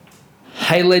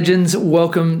Hey legends,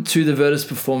 welcome to the Virtus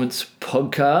Performance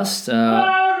Podcast.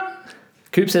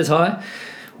 Coop says hi.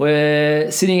 We're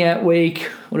sitting at week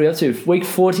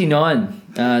 49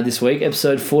 this week,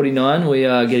 episode 49. We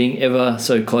are getting ever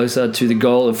so closer to the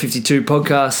goal of 52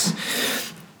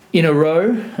 podcasts in a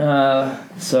row.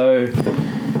 So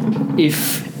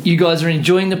if you guys are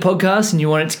enjoying the podcast and you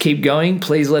want it to keep going,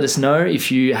 please let us know.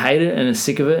 If you hate it and are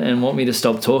sick of it and want me to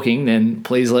stop talking, then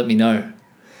please let me know.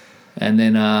 And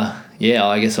then,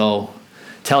 I guess I'll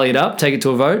tally it up, take it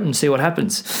to a vote and see what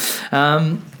happens.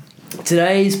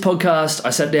 Today's podcast,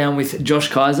 I sat down with Josh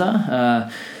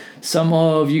Kaiser. Some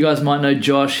of you guys might know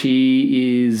Josh.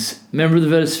 He is a member of the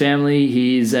Virtus family.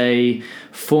 He is a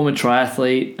former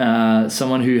triathlete,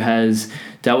 someone who has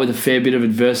dealt with a fair bit of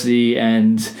adversity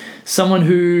and someone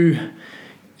who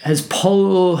has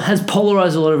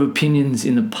polarized a lot of opinions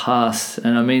in the past.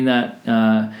 And I mean that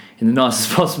in the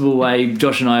nicest possible way.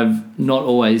 Josh and I have not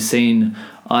always seen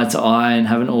eye to eye and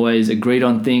haven't always agreed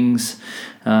on things.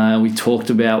 We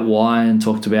talked about why and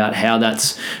talked about how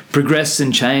that's progressed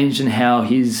and changed and how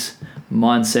his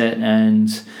mindset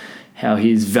and how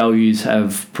his values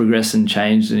have progressed and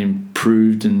changed and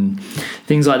improved and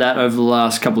things like that over the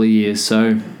last couple of years.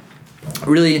 So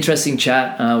really interesting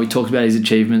chat. We talked about his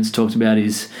achievements, talked about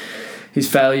his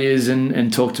failures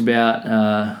and talked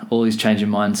about all his change in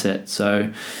mindset.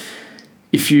 So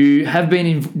if you have been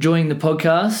enjoying the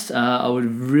podcast, I would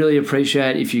really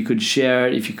appreciate if you could share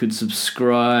it, if you could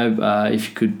subscribe, if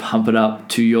you could pump it up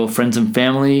to your friends and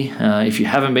family. If you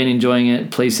haven't been enjoying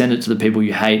it, please send it to the people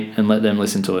you hate and let them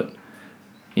listen to it.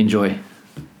 Enjoy.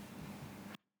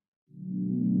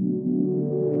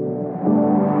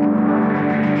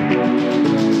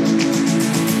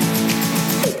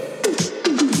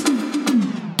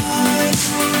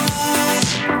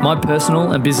 My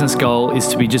personal and business goal is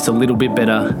to be just a little bit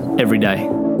better every day.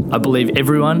 I believe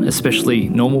everyone, especially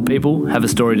normal people, have a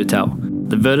story to tell.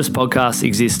 The Virtus podcast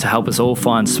exists to help us all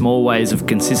find small ways of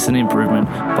consistent improvement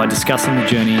by discussing the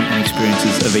journey and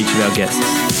experiences of each of our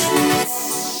guests.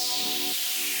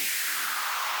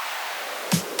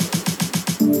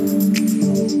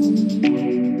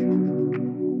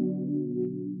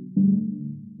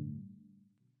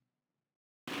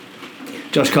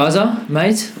 Josh Kaiser,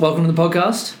 mate, welcome to the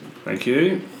podcast. Thank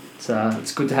you.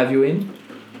 It's good to have you in.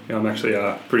 Yeah, I'm actually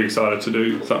pretty excited to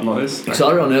do something like this.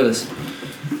 Excited or nervous?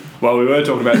 Well, we were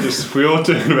talking about we were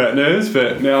talking about nerves,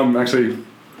 but now I'm actually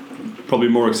probably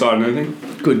more excited than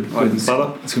anything. Good. It's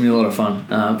going to be a lot of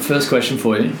fun. First question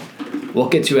for you.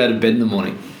 What gets you out of bed in the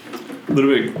morning? A little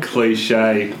bit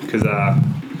cliche because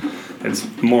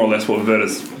it's more or less what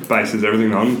Virtus bases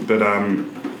everything on, but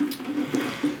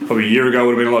probably a year ago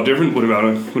would have been a lot different. Wouldn't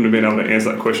have been able to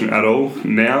answer that question at all.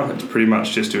 Now it's pretty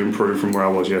much just to improve from where I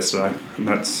was yesterday, and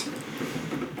that's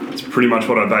pretty much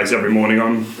what I base every morning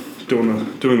on, doing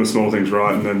the small things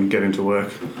right, and then get into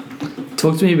work.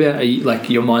 Talk to me about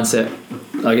your mindset.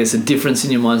 I guess a difference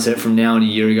in your mindset from now and a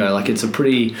year ago. Like it's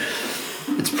pretty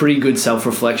good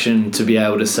self-reflection to be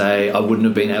able to say I wouldn't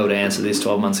have been able to answer this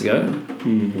 12 months ago.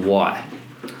 Why?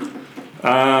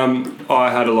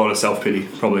 I had a lot of self-pity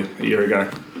probably a year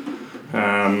ago.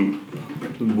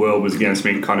 The world was against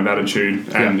me kind of attitude,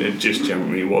 and it just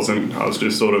generally wasn't. I was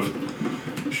just sort of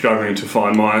struggling to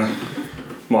find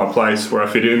my place where I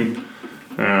fit in,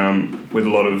 with a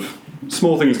lot of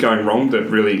small things going wrong that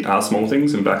really are small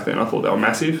things, and back then I thought they were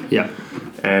massive. Yeah.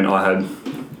 And I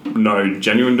had no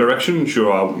genuine direction.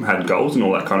 Sure, I had goals and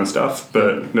all that kind of stuff,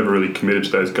 but never really committed to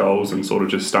those goals and sort of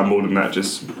just stumbled, and that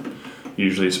just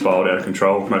usually spiraled out of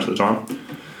control most of the time.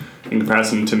 In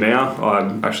comparison to now,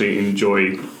 I actually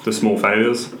enjoy the small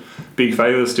failures. Big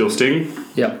failures still sting,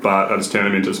 but I just turn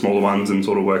them into smaller ones and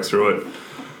sort of work through it.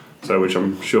 So, which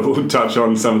I'm sure we'll touch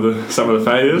on some of the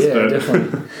failures. Yeah,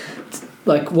 definitely.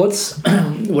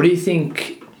 What do you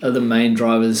think are the main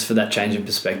drivers for that change in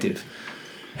perspective?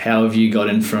 How have you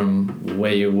gotten from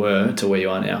where you were to where you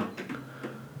are now?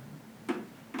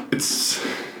 It's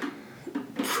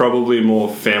probably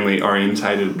more family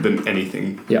orientated than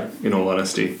anything. Yeah. In all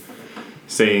honesty,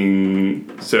 seeing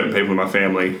certain people in my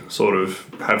family sort of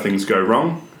have things go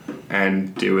wrong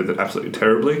and deal with it absolutely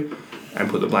terribly, and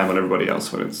put the blame on everybody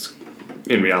else when it's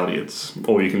in reality it's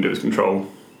all you can do is control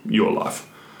your life.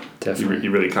 Definitely.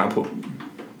 You really can't put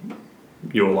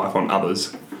your life on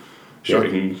others. Sure,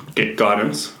 you can get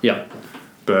guidance. Yeah.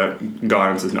 But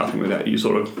guidance is nothing without you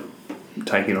sort of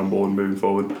taking it on board and moving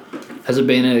forward. Has it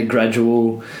been a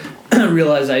gradual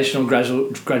realization or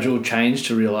gradual change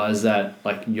to realize that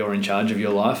you're in charge of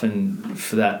your life, and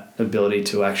for that ability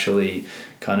to actually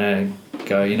kind of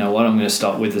go, you know what, I'm going to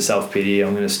stop with the self-pity,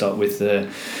 I'm going to stop with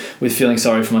feeling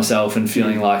sorry for myself and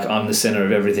feeling like I'm the center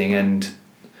of everything, and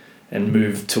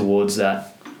move towards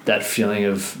that feeling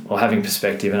of, or having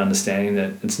perspective and understanding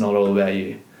that it's not all about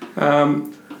you?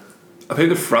 I think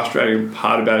the frustrating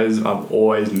part about it is I've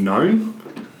always known,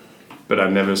 but I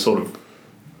never sort of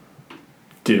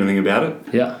did anything about it.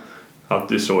 Yeah. I've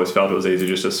just always felt it was easy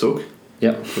just to sook.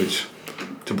 Yeah. Which,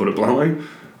 to put it bluntly,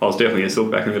 I was definitely a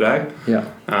sook back in the day. Yeah.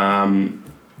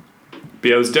 But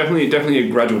yeah, it was definitely a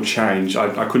gradual change.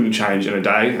 I couldn't change in a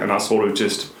day, and I sort of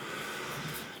just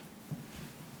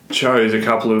chose a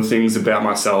couple of things about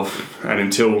myself, and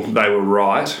until they were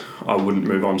right, I wouldn't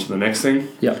move on to the next thing.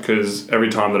 Yeah. Because every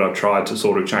time that I've tried to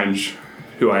sort of change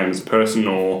who I am as a person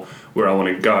or where I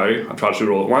want to go, I tried to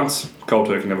do it all at once. Cold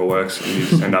turkey never works, and you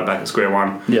just end up back at square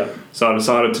one. Yeah. So I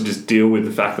decided to just deal with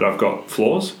the fact that I've got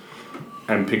flaws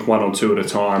and pick one or two at a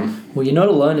time. Well, you're not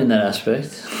alone in that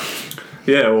aspect.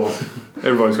 Yeah, well,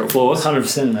 everybody's got flaws.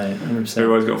 100%, mate. 100%.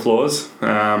 Everybody's got flaws.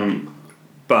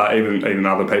 But even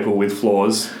other people with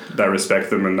flaws, they respect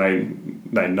them and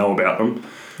they know about them.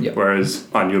 Yep. Whereas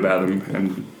I knew about them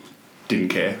and didn't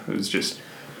care. It was just...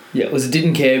 Yeah, was it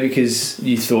didn't care because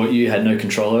you thought you had no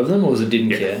control over them, or was it didn't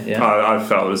care? Yeah. I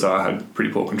felt as though I had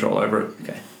pretty poor control over it.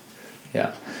 Okay.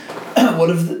 Yeah. What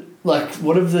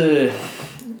have the...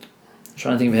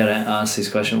 Trying to think of how to answer this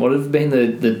question. What have been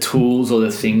the tools or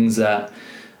the things that,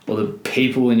 or the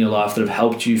people in your life that have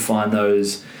helped you find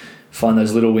those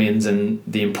little wins and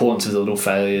the importance of the little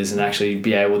failures, and actually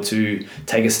be able to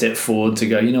take a step forward to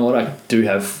go, you know what, I do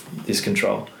have this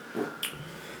control?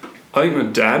 I think my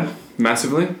dad,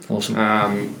 massively. Awesome.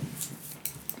 Dad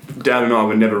and I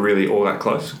were never really all that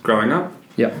close growing up.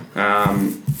 Yeah.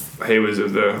 He was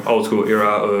of the old school era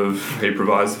of he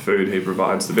provides the food, he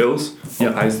provides the bills,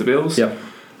 or pays the bills. Yep.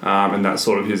 And that's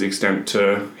sort of his extent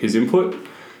to his input.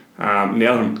 Now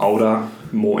that I'm older,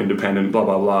 more independent, blah,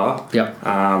 blah, blah. Yep.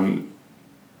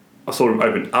 I sort of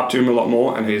opened up to him a lot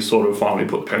more, and he's sort of finally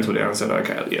put the pencil down and said,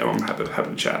 okay, yeah, I'm happy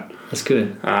to chat. That's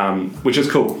good. Which is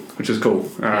cool.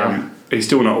 He's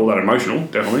still not all that emotional,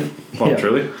 definitely, quite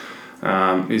truly.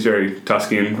 He's very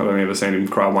tough-skinned. I've only ever seen him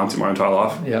cry once in my entire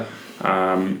life. Yeah.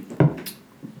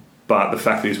 But the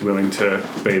fact that he's willing to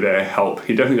be there, help,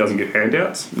 he definitely doesn't give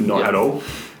handouts, not at all.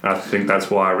 And I think that's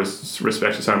why I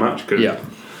respect it so much, because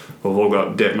we've all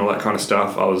got debt and all that kind of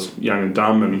stuff. I was young and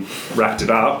dumb and racked it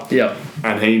up. Yeah.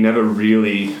 And he never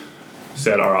really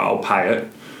said, all right, I'll pay it.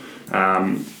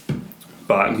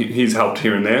 But he's helped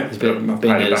here and there. He's been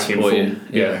there to support you.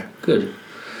 Yeah. Good.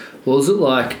 Well, was it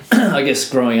like, I guess,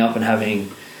 growing up and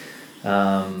having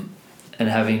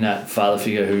that father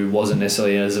figure who wasn't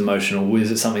necessarily as emotional?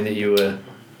 Was it something that you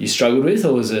struggled with,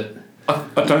 or was it? I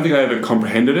don't think I ever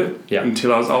comprehended it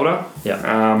until I was older.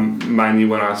 Yeah. Mainly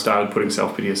when I started putting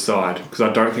self-pity aside, because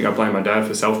I don't think I blame my dad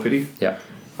for self-pity. Yeah.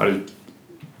 I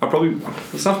probably,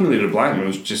 there's nothing really to blame. It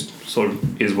was just sort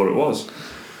of is what it was.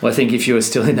 Well, I think if you were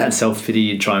still in that self-pity,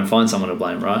 you'd try and find someone to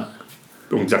blame, right?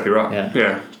 Exactly right.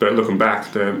 Yeah. But looking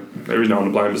back, there is no one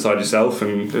to blame beside yourself,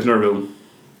 and there's no real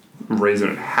reason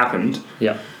it happened.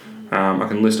 Yeah. I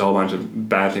can list a whole bunch of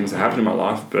bad things that happened in my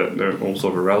life, but they're all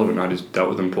sort of irrelevant. I just dealt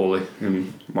with them poorly,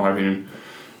 in my opinion.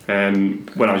 And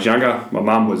when I was younger, my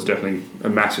mum was definitely a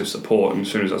massive support, and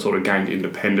as soon as I sort of gained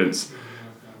independence,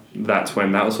 that's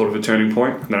when that was sort of a turning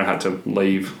point. And then I had to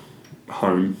leave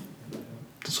home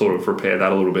to sort of repair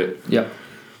that a little bit. Yeah.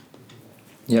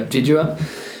 Yeah. Did you,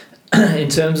 in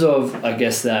terms of, I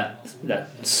guess, that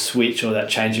switch or that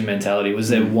change in mentality, was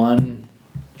there one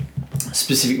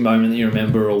specific moment that you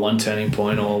remember, or one turning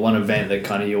point, or one event that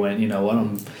kind of you went, you know what,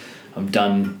 I'm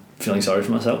done feeling sorry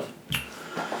for myself?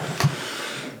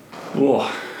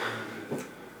 Oh,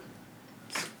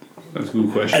 that's a good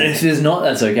question. And if there's not,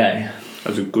 that's okay.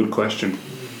 That's a good question.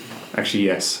 Actually,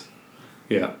 yes.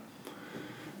 Yeah.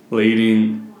 So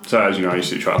as you know, I used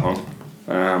to do triathlon.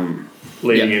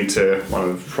 Leading into one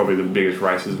of probably the biggest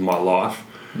races of my life,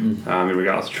 in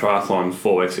regards to triathlon,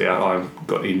 4 weeks out, I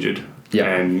got injured.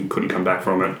 And couldn't come back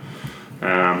from it.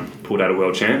 Pulled out of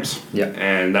World Champs.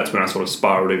 And that's when I sort of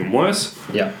spiraled even worse.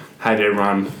 Hated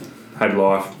everyone, hated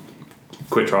life,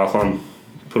 quit triathlon,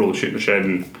 put all the shit in the shed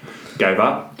and gave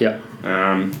up.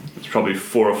 It's probably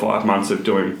 4 or 5 months of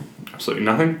doing absolutely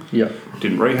nothing.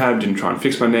 Didn't rehab, didn't try and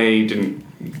fix my knee, didn't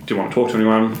want to talk to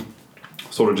anyone.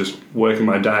 Sort of just working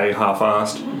my day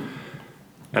half-assed.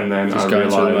 And then just I going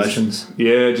realised... through the motions.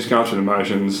 Yeah, just going through the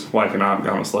motions, waking up,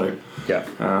 going to sleep.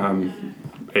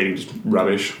 Eating just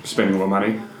rubbish, spending all my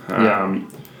money.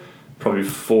 Probably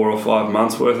 4 or 5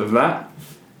 months worth of that.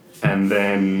 And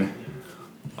then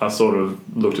I sort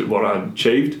of looked at what I'd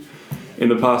achieved in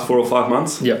the past 4 or 5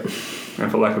 months. And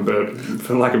for lack of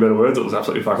better words, it was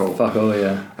absolutely fuck all. Fuck all,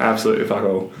 yeah. Absolutely fuck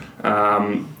all.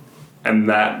 And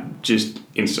that just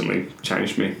instantly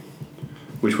changed me.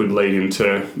 which would lead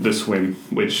into the swim.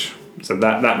 So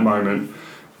that moment,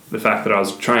 the fact that I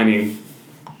was committing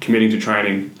to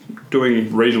training,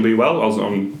 doing reasonably well. I was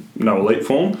on no elite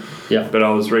form, but I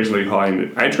was reasonably high in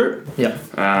the age group.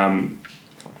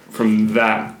 From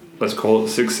that, let's call it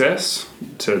success,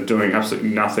 to doing absolutely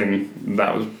nothing,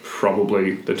 that was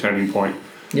probably the turning point.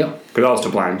 Because I was to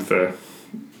blame for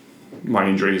my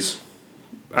injuries,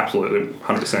 absolutely,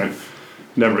 100%.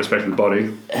 Never respected the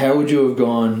body. How would you have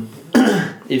gone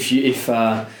if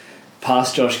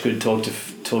past Josh could talk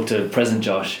to present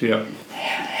Josh?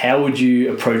 How would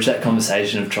you approach that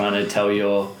conversation of trying to tell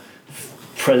your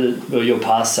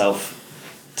past self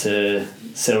to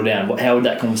settle down? How would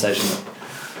that conversation look?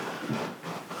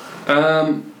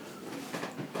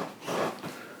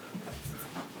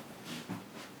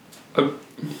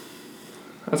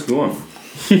 That's a good one.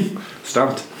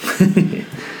 Stumped.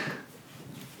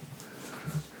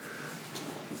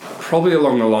 Probably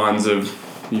along the lines of,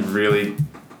 you really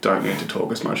don't need to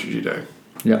talk as much as you do.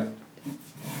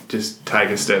 Just take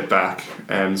a step back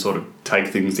and sort of take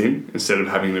things in instead of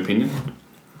having an opinion.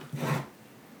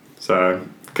 So,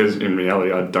 because in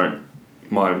reality,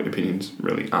 my opinions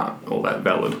really aren't all that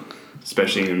valid,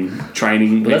 especially in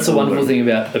training. Well, that's the wonderful thing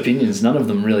about opinions. None of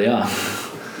them really are.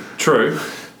 True.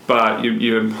 But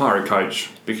you hire a coach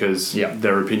because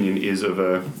their opinion is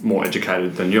more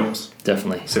educated than yours.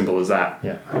 Definitely. Simple as that.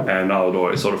 And I would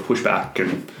always sort of push back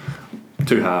and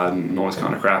too hard and all this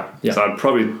kind of crap. So I'd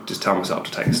probably just tell myself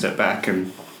to take a step back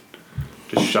and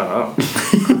just shut up.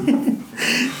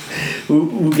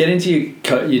 We'll get into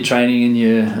your training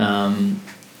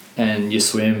and your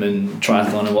swim and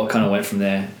triathlon and what kind of went from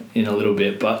there in a little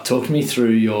bit. But talk to me through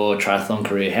your triathlon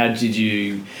career. How did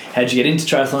you get into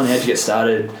triathlon? How did you get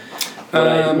started?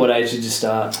 What age did you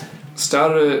start?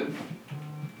 Started at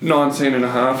 19 and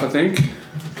a half, I think.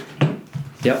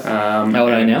 How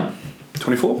old are you now?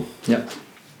 24.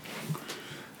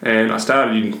 And I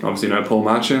started, you obviously know Paul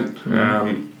Marchant.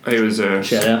 He was a...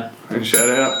 Shout out.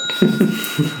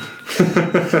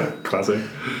 Classic.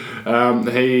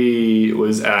 He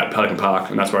was at Pelican Park,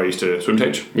 and that's where I used to swim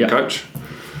teach and coach.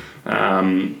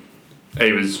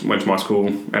 He went to my school,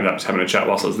 ended up just having a chat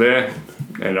whilst I was there,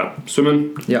 ended up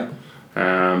swimming.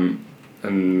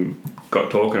 And got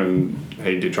talking, and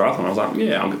he did triathlon. I was like,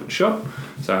 yeah, I'll give it a shot.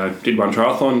 So I did one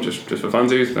triathlon just for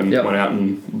funsies, then went out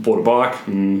and bought a bike,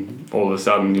 and all of a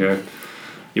sudden your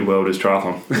world is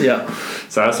triathlon.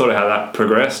 So that's sort of how that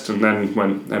progressed, and then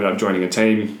ended up joining a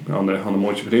team on the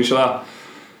Moiture Peninsula.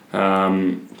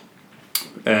 And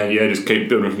just keep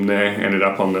building from there. Ended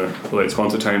up on the elite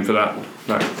sponsor team for that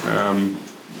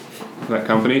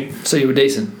company. So you were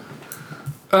decent?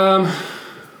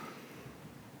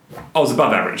 I was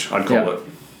above average, I'd call it.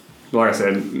 Like I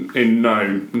said, in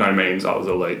no means I was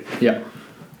elite.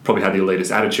 Probably had the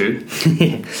elitist attitude.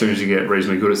 As soon as you get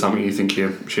reasonably good at something, you think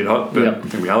you're shit hot,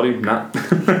 but in reality, nah.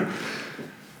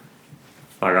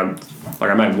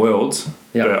 I made worlds,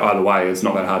 but either way, it's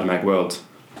not that hard to make worlds.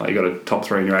 Like, you got a top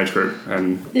 3 in your age group,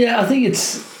 and I think it's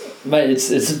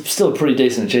still a pretty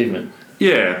decent achievement.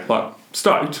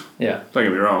 Stoked. Don't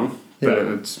get me wrong, but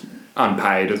it's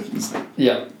unpaid.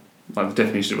 Like, the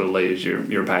definition of elite is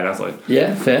you're a paid athlete.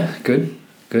 Fair, good.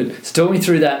 So talk me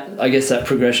through that. I guess that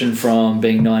progression from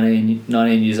being 19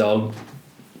 years old,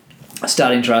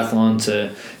 starting triathlon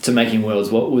to making worlds.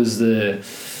 What was the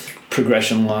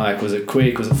progression like? Was it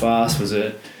quick? Was it fast? Was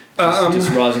it just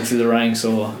rising through the ranks,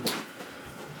 or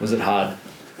was it hard?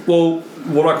 Well,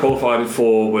 what I qualified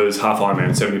for was half Ironman,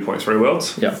 70.3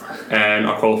 worlds. And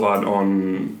I qualified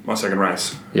on my second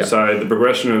race. So the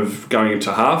progression of going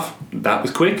into half, that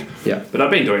was quick. But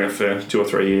I've been doing it for 2 or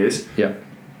 3 years.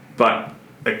 But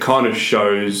it kind of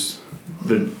shows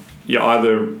that you're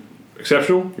either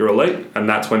exceptional, you're elite, and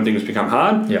that's when things become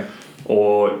hard.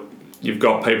 Or you've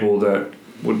got people that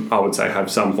I would say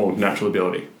have some form of natural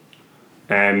ability.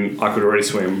 And I could already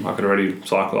swim, I could already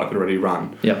cycle, I could already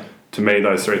run. To me,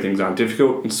 those 3 things aren't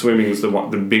difficult, and swimming is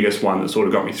the biggest one that sort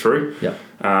of got me through.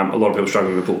 A lot of people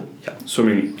struggle in the pool.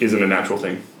 Swimming isn't a natural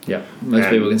thing. Most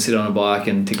people can sit on a bike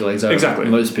and tick legs over. Exactly.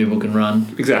 Most people can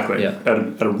run. Exactly.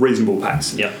 At a reasonable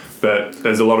pace. But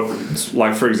there's a lot of,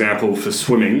 like, for example, for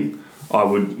swimming, I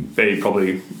would be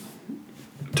probably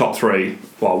top 3.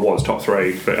 Well, I was top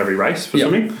 3 for every race for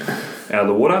swimming out of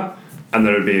the water, and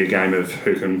then it would be a game of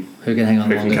who can hang on,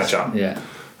 who can catch up.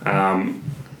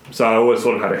 So I always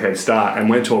sort of had a head start, and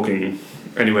we're talking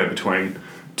anywhere between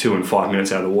 2 and 5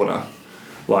 minutes out of the water.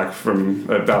 Like, from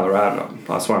Ballarat,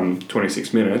 I swam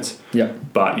 26 minutes.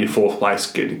 But your 4th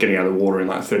place getting out of the water in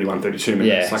like 31, 32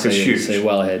 minutes. It's huge. So you're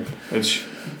well ahead.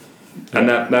 And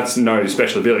that's no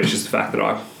special ability. It's just the fact that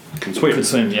I can swim.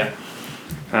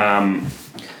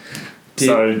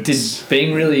 Did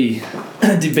being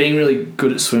really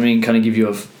good at swimming kind of give you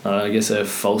a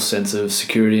false sense of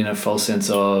security and a false sense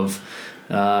of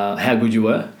how good you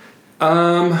were?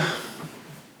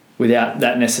 Without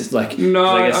that No,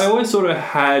 I always sort of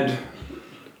had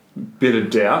a bit of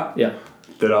doubt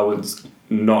that I was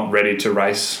not ready to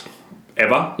race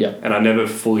ever. Yeah. And I never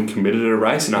fully committed to a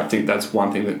race, and I think that's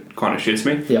one thing that kind of shits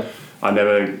me. Yeah. I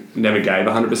never gave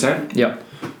 100%. Yeah.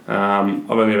 I've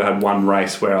only ever had one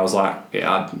race where I was like,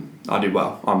 yeah, I did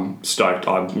well. I'm stoked.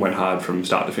 I went hard from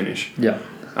start to finish. Yeah.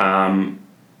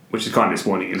 Which is kind of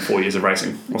disappointing in 4 years of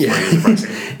racing. Or 3 years of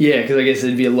racing. Yeah, because I guess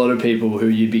there'd be a lot of people who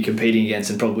you'd be competing against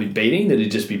and probably beating that'd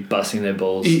just be busting their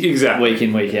balls week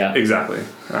in, week out. Exactly.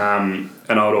 And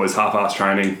I would always half-ass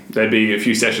training. There'd be a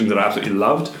few sessions that I absolutely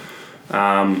loved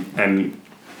and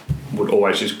would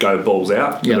always just go balls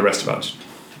out. And the rest of us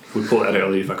would pull out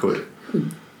early if I could.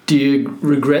 Do you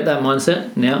regret that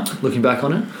mindset now, looking back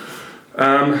on it?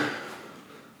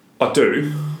 I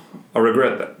do. I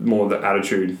regret that more the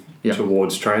attitude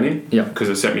towards training because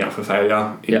it set me up for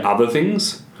failure in other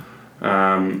things.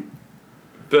 But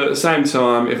at the same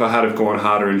time, if I had have gone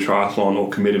harder in triathlon or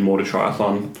committed more to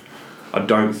triathlon, I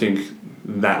don't think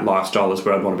that lifestyle is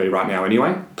where I'd want to be right now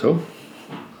anyway. Cool.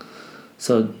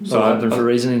 So happened for a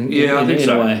reason I think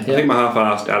so. A way. I think my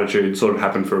half-assed attitude sort of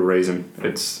happened for a reason.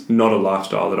 It's not a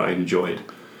lifestyle that I enjoyed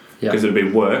because it'd be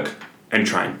work and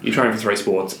train. You train for 3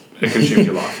 sports, it consumes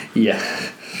your life.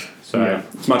 So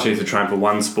it's much easier to train for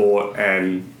one sport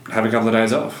and have a couple of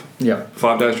days off.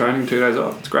 5 days training, 2 days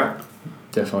off. It's great.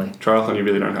 Definitely. Triathlon, you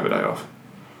really don't have a day off.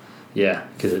 Yeah,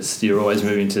 because you're always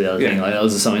moving to the other thing. Like that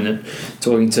was something that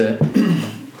talking to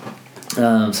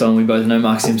someone we both know,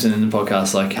 Mark Simpson, in the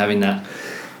podcast, like having that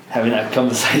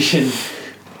conversation.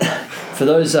 For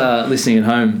those listening at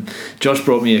home, Josh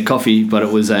brought me a coffee, but it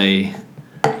was a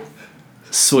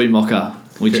soy mocha,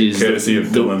 which is courtesy of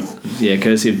Dylan. Yeah,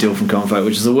 courtesy of Dill from Confo,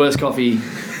 which is the worst coffee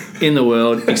in the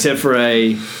world, except for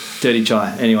a dirty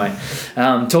chai. Anyway,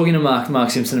 talking to Mark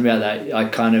Simpson about that, I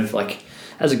kind of like,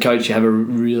 as a coach, you have a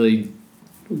really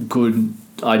good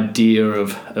idea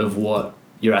of what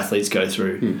your athletes go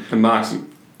through. And Mark's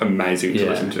amazing to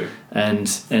listen to. And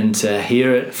to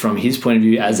hear it from his point of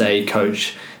view as a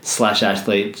coach /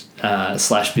 athlete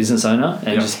 / business owner,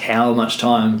 and just how much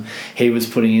time he was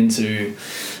putting into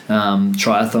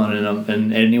triathlon,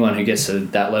 and anyone who gets to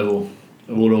that level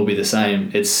will all be the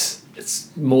same. It's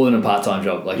more than a part-time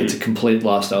job. Like it's a complete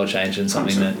lifestyle change and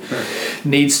something that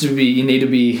needs to be. You need to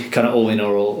be kind of all in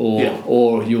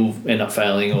or you'll end up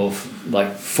failing or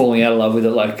like falling out of love with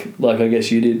it, like I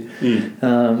guess you did.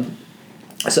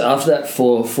 So after that,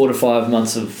 for 4 to 5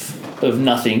 months of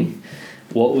nothing,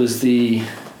 what was the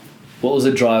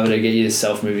driver to get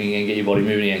yourself moving and get your body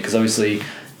moving again? Because obviously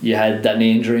you had that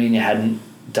knee injury and you hadn't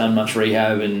done much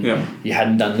rehab and you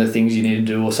hadn't done the things you needed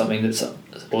to do or something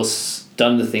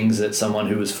done the things that someone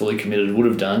who was fully committed would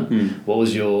have done. What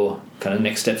was your kind of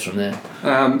next steps from there?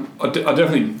 I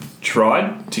definitely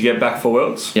tried to get back for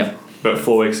Worlds. But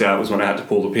 4 weeks out was when I had to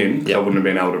pull the pin. I wouldn't have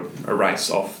been able to race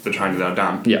off the training that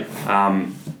I'd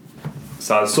done.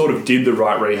 So I sort of did the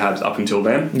right rehabs up until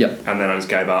then. And then I just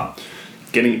gave up.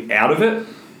 Getting out of it,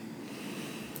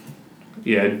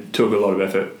 it took a lot of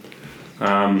effort.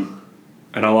 And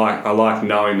I like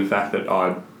knowing the fact that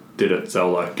I did it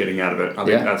solo, getting out of it. I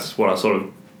think that's what I sort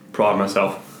of pride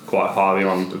myself quite highly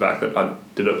on, the fact that I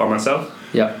did it by myself.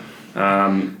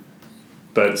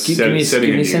 But give me a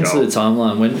sense of the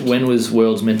timeline. When was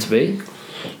Worlds meant to be?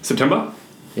 September.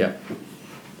 And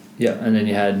then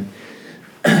you had,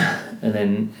 and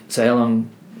then so how long?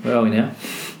 Where are we now?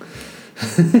 I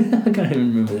can't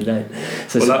even remember the date.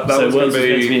 So that was Worlds was meant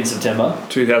meant to be in September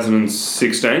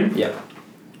 2016.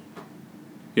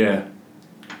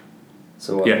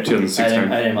 So what?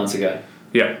 2016. 18 months ago.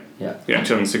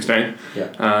 2016.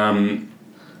 And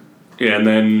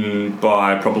then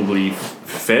by probably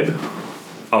Feb,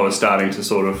 I was starting to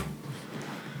sort of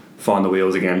find the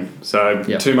wheels again. So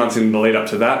 2 months in the lead up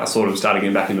to that, I sort of started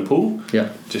getting back in the pool.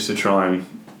 Just to try and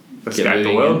escape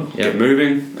the world, get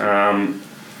moving. And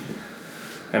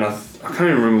I can't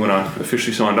even remember when I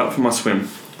officially signed up for my swim.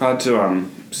 I had to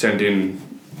send in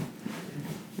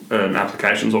an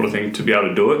application sort of thing to be able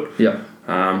to do it.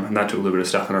 And that took a little bit of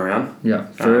stuffing around.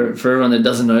 For everyone that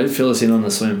doesn't know, fill us in on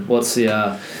the swim. What's the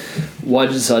why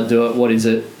did you decide to do it? What is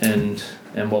it? And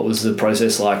what was the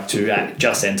process like to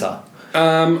just enter?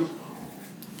 Where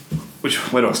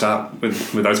do I start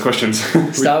with those questions?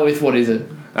 Start with what is it?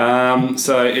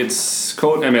 So it's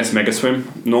called MS Mega Swim.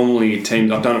 Normally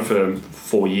teams, I've done it for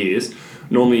 4 years.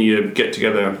 Normally you get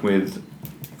together with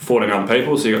 14 other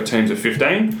people, so you've got teams of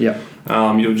 15.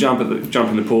 You'll jump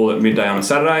in the pool at midday on a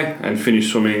Saturday and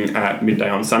finish swimming at midday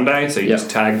on Sunday. So you just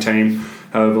tag team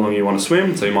however long you want to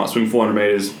swim. So you might swim 400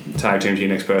 metres, tag team to your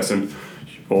next person,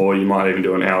 or you might even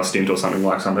do an hour stint or something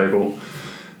like some people.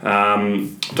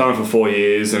 Done it for 4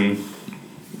 years, and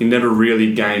you never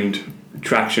really gained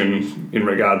traction in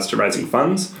regards to raising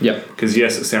funds. Yep. Because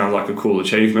yes, it sounds like a cool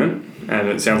achievement, and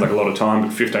it sounds like a lot of time,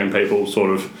 but 15 people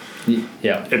sort of,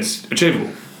 it's achievable.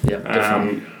 Yeah,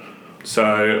 definitely.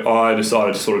 So I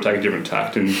decided to sort of take a different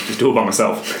tact and just do it by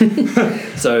myself.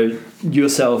 So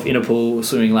yourself in a pool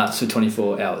swimming laps for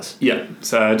 24 hours? Yeah.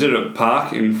 So I did it at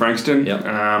Park in Frankston. Yep.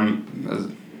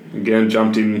 Again,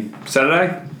 jumped in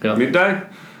Saturday, midday.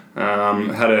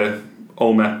 Had it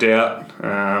all mapped out.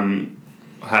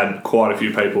 Had quite a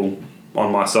few people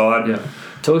on my side. Yeah.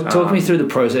 Talk me through the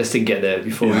process to get there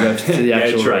before we go to the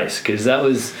actual race, because it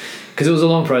was a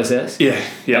long process. Yeah.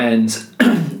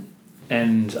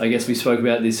 And I guess we spoke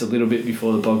about this a little bit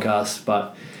before the podcast,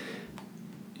 but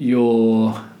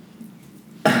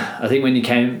I think when you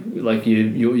came, like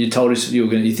you told us you're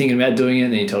thinking about doing it,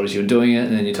 and then you told us you were doing it,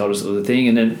 and then you told us it was a thing,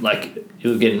 and then like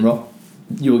you were getting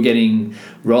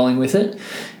rolling with it,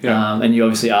 and you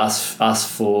obviously asked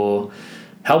for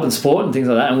help and support and things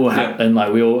like that, and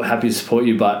we were happy to support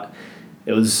you. But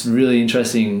it was really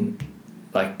interesting,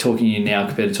 like talking to you now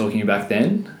compared to talking to you back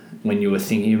then when you were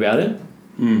thinking about it.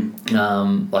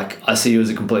 Like I see you as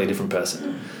a completely different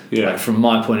person. Like from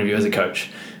my point of view as a coach,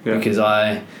 because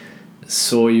I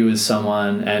saw you as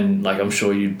someone, and like I'm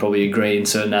sure you'd probably agree in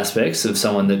certain aspects, of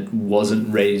someone that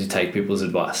wasn't ready to take people's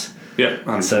advice.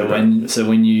 Yeah. So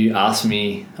when you asked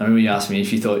me, I remember you asked me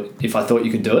if I thought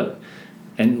you could do it,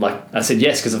 and like I said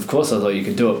yes, because of course I thought you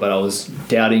could do it, but I was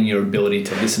doubting your ability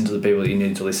to listen to the people that you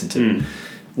needed to listen to.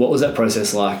 What was that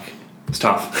process like? It's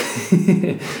tough.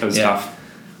 It was tough.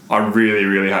 I really,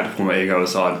 really had to pull my ego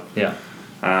aside. Yeah.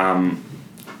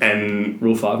 And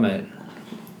Rule 5, mate.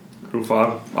 Rule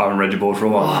 5. I haven't read your board for a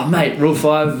while. Oh, mate. Rule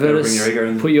 5.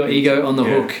 Put your ego on the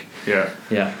hook. Yeah.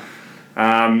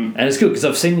 And it's good because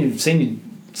I've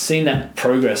seen that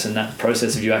progress and that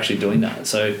process of you actually doing that.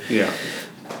 So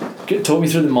talk me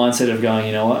through the mindset of going,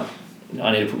 you know what,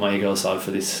 I need to put my ego aside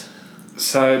for this.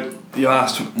 So you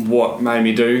asked what made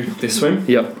me do this swim.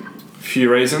 Yep. A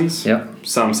few reasons. Yep.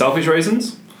 Some selfish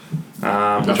reasons. Which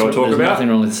I'll talk about. There's nothing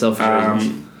wrong with selfish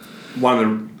reasons. One of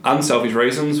the unselfish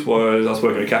reasons was I was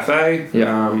working at a cafe.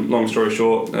 Long story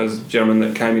short, there was a gentleman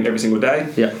that came in every single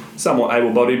day. Somewhat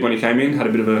able-bodied when he came in, had a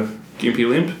bit of a gimpy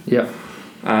limp.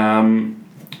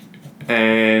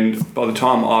 And by the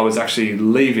time I was actually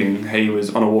leaving, he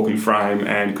was on a walking frame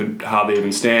and could hardly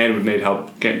even stand, would need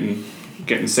help getting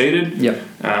seated.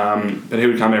 But he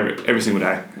would come every single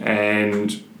day.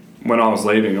 And when I was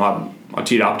leaving, I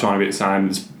teared up a tiny bit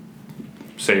saying,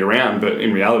 see you around, but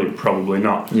in reality, probably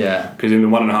not. Because in the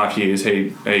 1.5 years,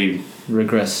 he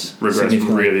regressed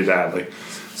really badly.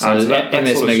 So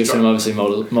MS Megaswim, obviously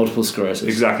multiple sclerosis.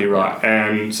 Exactly right.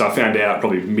 And so I found out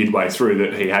probably midway through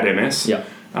that he had MS.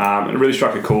 And it really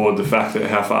struck a chord, the fact that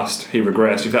how fast he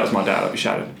regressed. If that was my dad, I'd be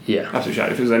shattered. Absolutely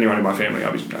shattered. If it was anyone in my family,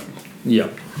 I'd be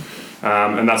shattered.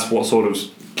 And that's what sort of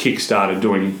kick-started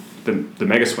doing the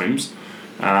mega swims.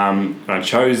 And I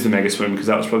chose the mega swim because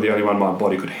that was probably the only one my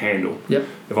body could handle.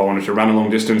 If I wanted to run a long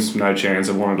distance, no chance.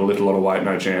 If I wanted to lift a lot of weight,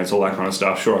 no chance. All that kind of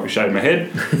stuff. Sure, I could shave my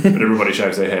head, but everybody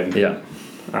shaves their head.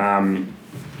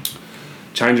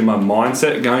 Changing my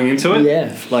mindset going into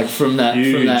it. Like from that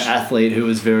athlete who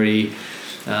was very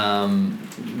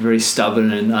very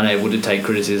stubborn and unable to take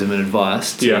criticism and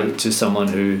advice to someone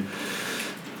who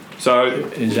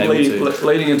is able to.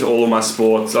 Leading into all of my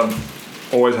sports,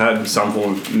 I've always had some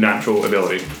form of natural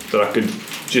ability that I could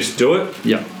just do it,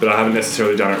 but I haven't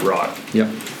necessarily done it right.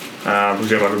 For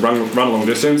example, I could run a long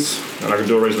distance and I could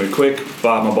do it reasonably quick,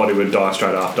 but my body would die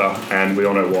straight after, and we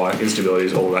all know why,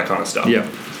 instabilities, all of that kind of stuff.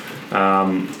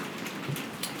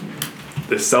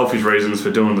 The selfish reasons for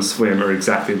doing the swim are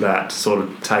exactly that, to sort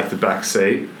of take the back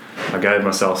seat. I gave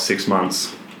myself 6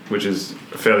 months, which is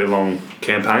a fairly long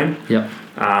campaign.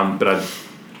 But I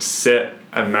set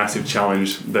a massive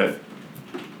challenge that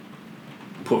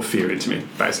put fear into me,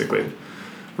 basically.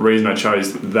 The reason I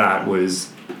chose that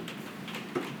was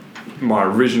my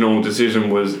original decision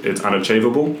was it's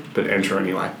unachievable, but enter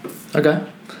anyway. Okay.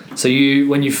 So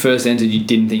when you first entered, you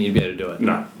didn't think you'd be able to do it?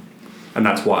 No. And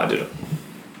that's why I did it.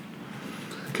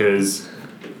 Because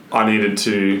I needed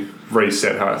to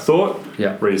reset how I thought,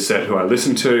 reset who I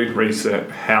listened to, reset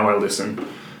how I listen.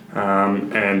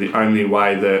 And the only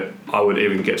way that I would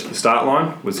even get to the start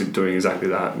line was doing exactly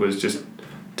that, was just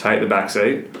take the back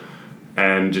seat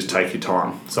and just take your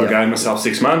time. So I gave myself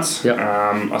 6 months.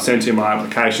 I sent in my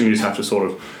application. You just have to sort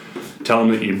of tell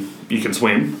them that you can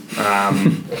swim.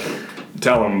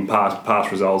 Tell them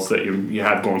past results that you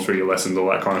have gone through your lessons, all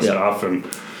that kind of stuff, and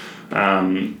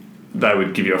they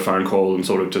would give you a phone call and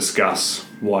sort of discuss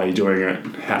why you're doing it,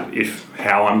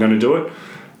 how I'm going to do it.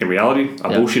 In reality, I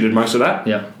bullshitted most of that.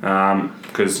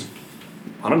 Because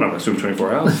I don't know, I swim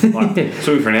 24 hours. Like,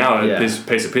 swimming for an hour,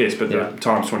 piece of piss, but the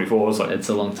times 24 is like... It's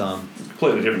a long time.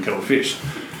 Completely different kettle of fish.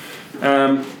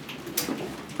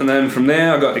 And then from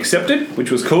there, I got accepted, which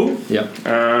was cool.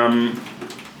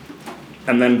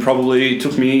 And then probably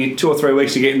took me 2 or 3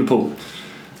 weeks to get in the pool.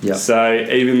 So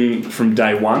even from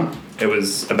day one, it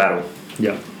was a battle.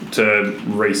 To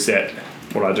reset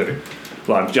what I do.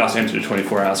 Like, I've just entered a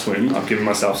 24-hour swim. I've given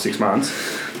myself 6 months.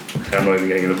 And I'm not even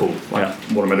getting in the pool. Like,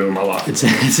 what am I doing in my life? It's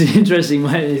interesting,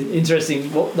 mate.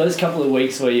 Interesting. What, those couple of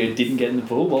weeks where you didn't get in the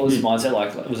pool, what was the mindset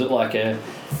like? Was it like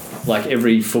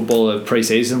every footballer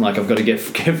pre-season, like I've got to get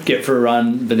for a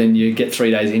run, but then you get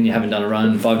 3 days in, you haven't done a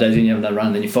run, 5 days in, you haven't done a run,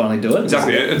 and then you finally do it?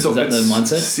 Exactly. Is that the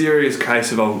mindset? Serious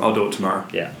case of I'll do it tomorrow.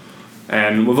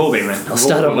 And we've all been there. I'll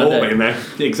start on Monday. We've all been there.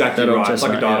 Exactly right. It's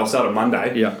like a diet. I'll start on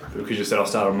Monday. Because you said I'll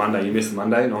start on Monday. You missed the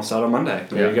Monday, and I'll start on Monday.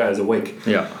 There you go. There's a week.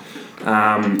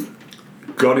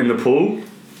 Got in the pool,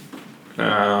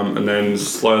 and then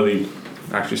slowly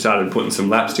actually started putting some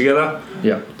laps together.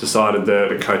 Decided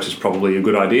that a coach is probably a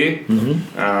good idea.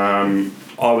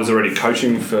 I was already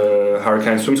coaching for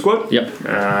Hurricane Swim Squad.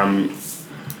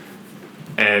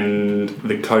 And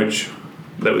the coach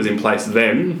that was in place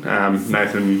then,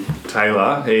 Nathan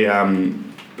Taylor, he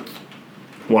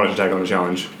wanted to take on a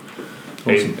challenge.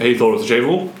 Awesome. He thought it was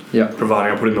achievable,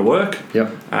 providing I put in the work.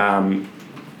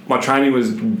 My training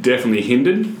was definitely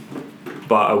hindered,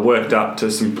 but I worked up to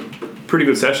some pretty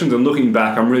good sessions, and looking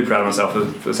back, I'm really proud of myself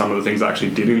for some of the things I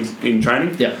actually did in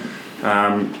training.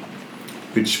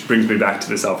 Which brings me back to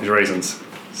the selfish reasons.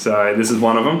 So this is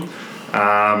one of them.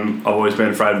 I've always been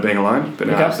afraid of being alone, but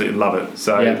now I absolutely love it.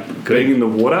 So being in the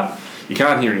water, you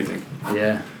can't hear anything.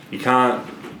 You can't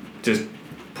just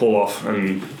pull off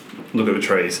and look at the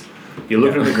trees. You're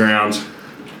looking at the ground,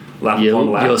 lap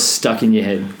upon lap. You're stuck in your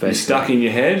head, basically. You're stuck in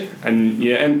your head, and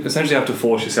essentially have to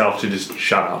force yourself to just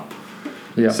shut up.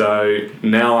 So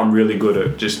now I'm really good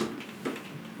at just,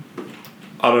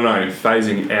 I don't know,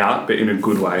 phasing out, but in a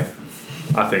good way,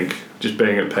 I think. Just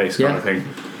being at peace kind of thing.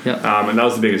 And that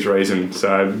was the biggest reason.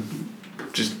 So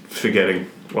just forgetting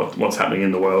what's happening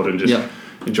in the world and just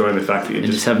enjoying the fact that you're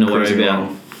just having to worry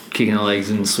about kicking the legs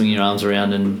and swinging your arms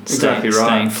around and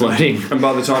staying floating. And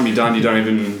by the time you're done,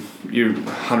 you're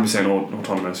 100%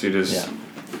 autonomous. You're just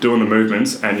doing the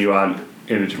movements, and you are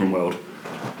in a different world.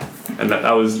 And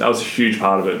that was a huge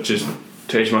part of it. Just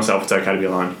teaching myself it's okay to be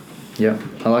alone.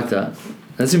 I like that.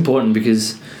 That's important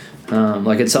because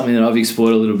it's something that I've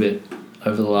explored a little bit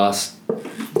over the last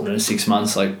 6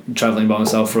 months, like traveling by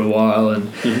myself for a while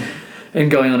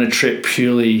and going on a trip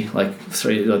purely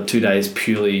 2 days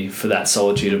purely for that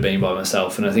solitude of being by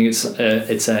myself. And I think it's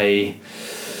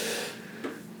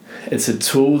a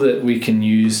tool that we can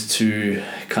use to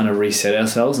kind of reset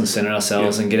ourselves and center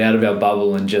ourselves and get out of our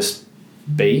bubble and just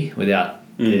be without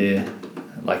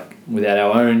without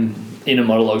our own inner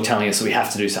monologue telling us that we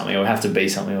have to do something, or we have to be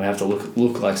something, or we have to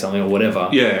look like something, or whatever.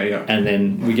 And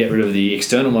then we get rid of the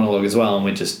external monologue as well, and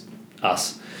we're just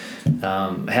us.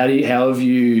 How have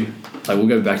you, we'll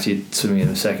go back to swimming in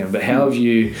a second, but how have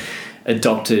you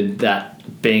adopted that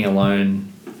being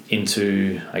alone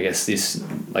into, I guess, this,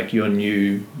 your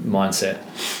new mindset?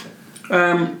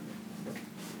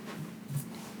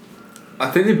 I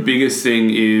think the biggest thing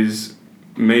is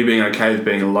me being okay with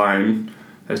being alone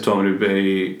has taught me to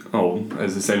be,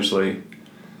 as essentially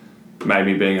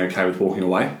maybe being okay with walking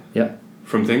away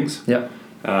from things. Because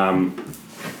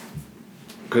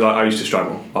I used to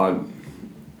struggle. I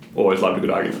always loved a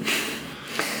good argument.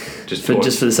 Just for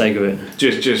the sake of it.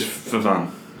 Just for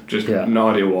fun. No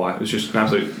idea why. It was just an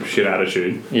absolute shit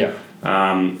attitude.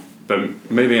 But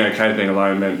me being okay with being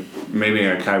alone meant me being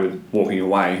okay with walking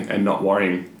away and not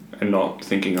worrying and not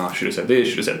thinking, I should have said this,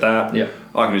 should have said that.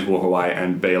 I can just walk away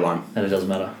and be alone. And it doesn't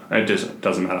matter. It just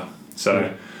doesn't matter.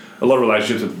 So a lot of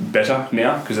relationships are better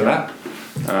now because of that.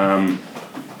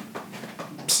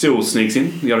 Still sneaks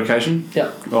in the odd occasion.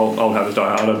 I'll have a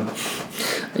die harder.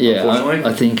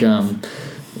 I think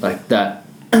that,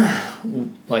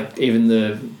 even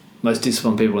the most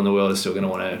disciplined people in the world are still going to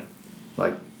want to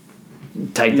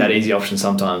take that easy option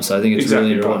sometimes. So I think it's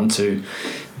really important to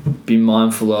be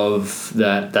mindful of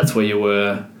that. That's where you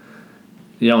were.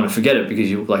 You don't want to forget it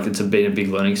because it's been a big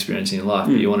learning experience in your life,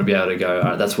 but you want to be able to go, all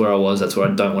right, that's where I was, that's where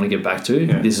I don't want to get back to.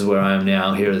 This is where I am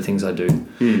now. Here are the things I do.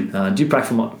 Do you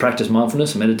practice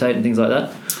mindfulness and meditate and things like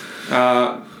that?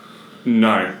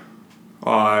 No.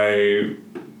 I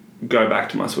go back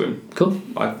to my swim. Cool.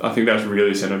 I think that's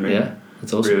really centered me. Yeah,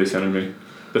 that's awesome. Really centered me.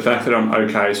 The fact that I'm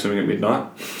okay swimming at midnight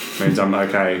means I'm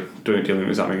okay dealing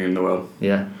with something in the world.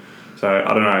 Yeah. So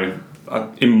I don't know.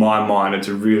 In my mind, it's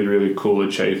a really, really cool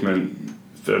achievement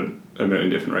for a million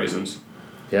different reasons.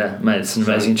 Yeah, mate, it's an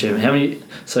amazing achievement. How many?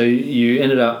 So you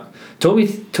ended up talk me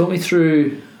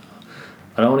through.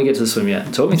 I don't want to get to the swim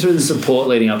yet. Talk me through the support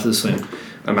leading up to the swim.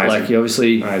 Amazing. Like you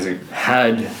obviously Amazing.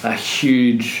 had a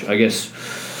huge, I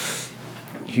guess,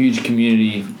 huge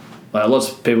community. Like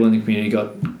lots of people in the community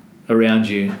got around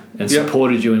you and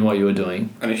supported you in what you were doing.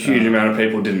 And a huge amount of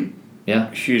people didn't.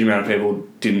 Yeah. A huge amount of people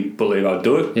didn't believe I'd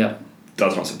do it. Yeah.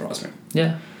 Does not surprise me.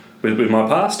 Yeah. With my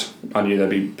past, I knew there'd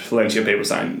be plenty of people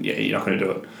saying, yeah, you're not going to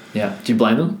do it. Yeah. Do you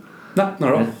blame them? No, not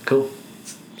at all. Yeah, cool.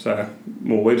 So,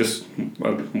 well, we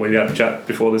had a chat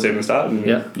before this even started, and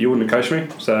you wouldn't have coached me.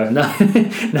 So no,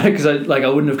 because I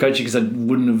wouldn't have coached you because I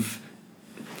wouldn't have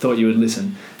thought you would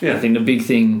listen. Yeah. I think the big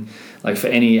thing, like for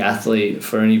any athlete,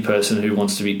 for any person who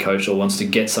wants to be coached or wants to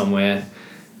get somewhere,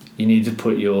 you need to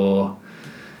put your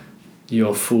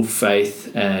full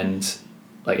faith and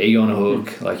like ego on a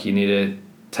hook. Like you need to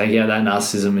take out that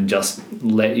narcissism and just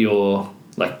let your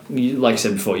like I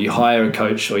said before, you hire a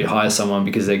coach or you hire someone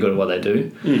because they're good at what they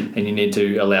do, and you need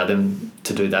to allow them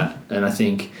to do that. And I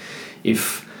think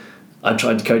if I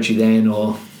tried to coach you then,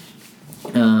 or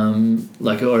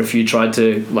or if you tried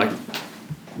to like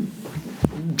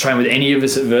train with any of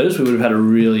us at Virtus, we would have had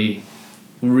a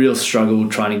real struggle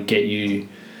trying to get you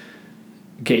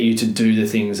to do the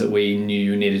things that we knew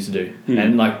you needed to do.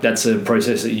 And like that's a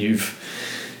process that you've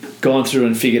gone through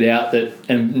and figured out that,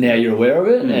 and now you're aware of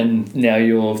it, and now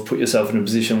you've put yourself in a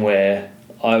position where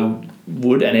I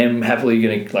would and am happy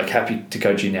to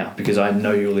coach you now because I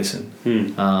know you'll listen,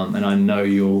 and I know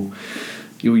you'll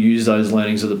use those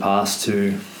learnings of the past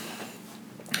to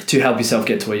help yourself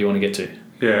get to where you want to get to.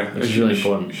 Yeah, which is really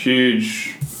important.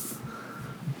 Huge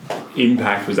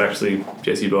impact was actually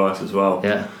Jesse Bice as well.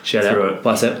 Yeah, shout out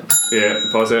Bicep. Yeah,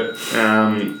 Bicep.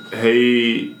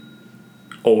 He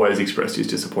always expressed his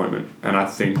disappointment, and I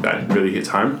think that really hits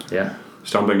home. Yeah,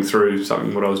 stumbling through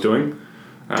something what I was doing.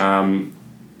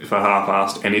 If I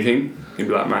half-assed anything, he'd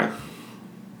be like, mate,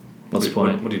 what's the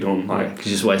point? What are you doing? Like, because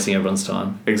you're just wasting everyone's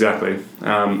time. Exactly.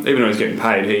 Even though he was getting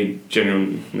paid, he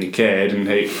genuinely cared, and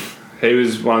he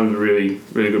was one of the really,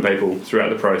 really good people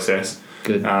throughout the process.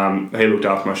 Good. He looked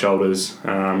after my shoulders,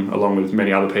 along with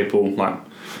many other people, like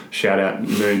shout out a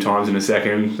million times in a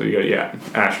second. So you got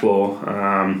Ash Law,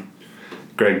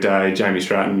 Greg Day, Jamie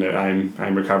Stratton at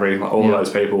AIM Recovery, like all of those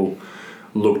people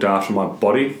looked after my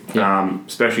body,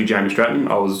 especially Jamie Stratton.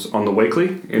 I was on the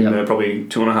weekly in the probably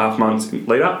 2.5 months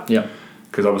lead up,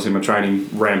 because obviously my training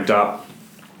ramped up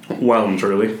well and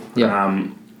truly.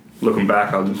 Looking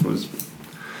back, I don't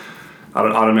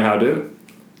know how to do it.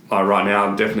 Right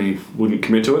now, I definitely wouldn't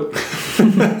commit to it.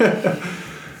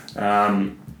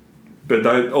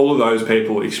 But all of those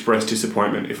people expressed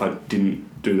disappointment if I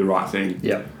didn't do the right thing.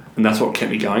 Yeah. And that's what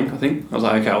kept me going, I think. I was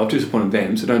like, okay, I've disappointed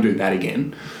them, so don't do that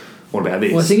again. What about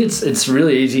this? Well, I think it's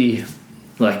really easy.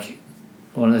 Like,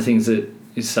 one of the things that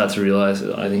you start to realise,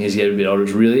 I think, as you get a bit older,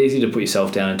 it's really easy to put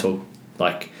yourself down and talk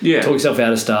yourself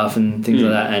out of stuff and things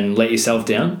like that and let yourself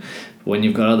down. When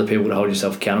you've got other people to hold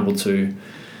yourself accountable to,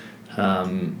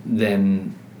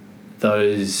 then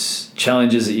those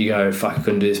challenges that you go, fuck, I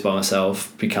couldn't do this by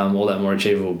myself, become all that more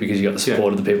achievable because you got the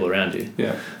support of the people around you.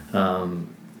 Yeah.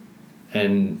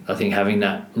 And I think having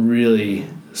that really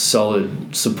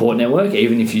solid support network,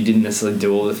 even if you didn't necessarily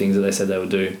do all the things that they said they would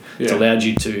do, it's allowed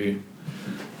you to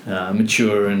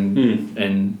mature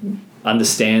and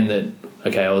understand that,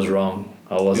 okay, I was wrong,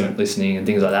 I wasn't listening and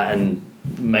things like that, and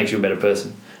makes you a better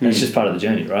person. And it's just part of the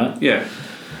journey, right? Yeah.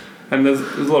 And there's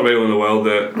a lot of people in the world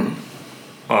that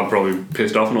are probably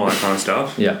pissed off and all that kind of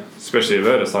stuff. Yeah. Especially at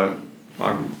Virtus. Like,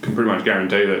 I can pretty much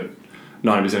guarantee that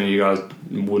 90% of you guys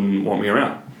wouldn't want me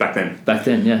around back then. Back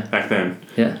then. Yeah.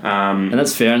 And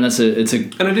that's fair, and and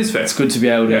it is fair. It's good to be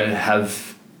able to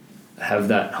have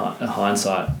that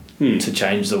hindsight to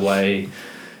change the way,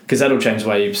 because that'll change the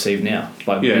way you perceive now.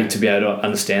 Like to be able to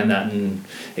understand that and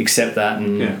accept that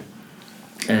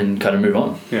and kind of move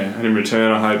on. Yeah, and in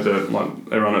return, I hope that like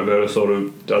everyone at Virtus sort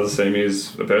of does see me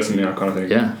as a person now, kind of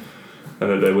thing. Yeah. And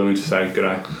that they're willing to say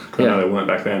g'day. I know they weren't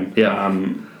back then. Yeah.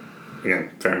 Yeah,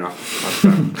 fair enough.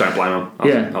 Don't blame them.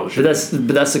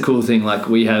 But that's the cool thing. Like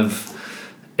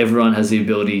everyone has the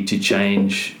ability to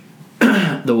change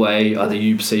the way either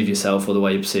you perceive yourself or the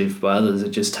way you perceive by others. It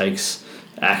just takes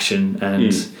action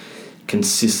and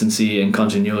consistency and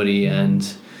continuity and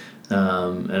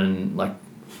like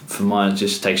for mine, it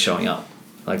just takes showing up.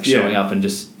 like showing up and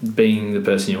just being the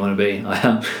person you want to be.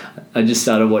 I just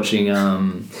started watching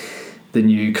the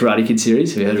new Karate Kid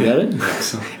series. Have you heard about it?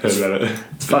 Heard about it.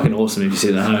 It's fucking awesome if you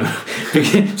sit at home.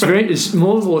 It's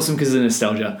more awesome because of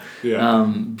nostalgia. Yeah.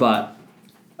 But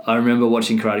I remember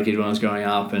watching Karate Kid when I was growing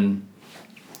up and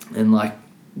like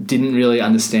didn't really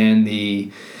understand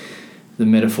the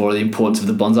metaphor, the importance of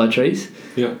the bonsai trees.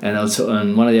 Yeah. And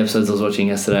one of the episodes I was watching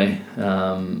yesterday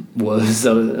was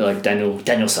like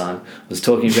Daniel San was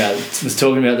talking about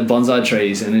the bonsai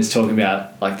trees, and it's talking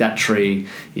about like that tree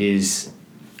is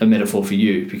a metaphor for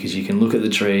you, because you can look at the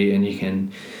tree and you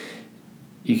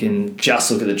can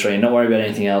just look at the tree and not worry about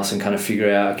anything else and kind of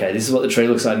figure out, okay, this is what the tree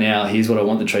looks like now, here's what I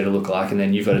want the tree to look like, and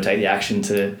then you've got to take the action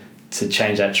to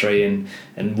change that tree and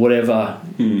whatever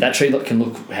that tree can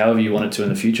look however you want it to in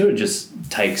the future. It just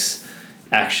takes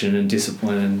action and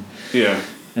discipline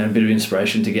and a bit of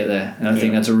inspiration to get there. And I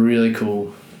think that's a really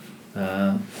cool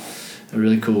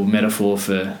metaphor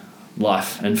for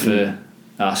life and for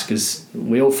us, because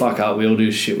we all fuck up, we all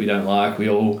do shit we don't like, we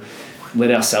all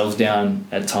let ourselves down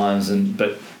at times,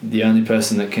 but the only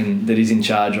person that is in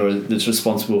charge or that's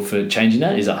responsible for changing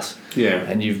that is us. Yeah.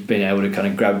 And you've been able to kind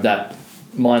of grab that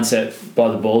mindset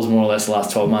by the balls more or less the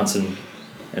last 12 months and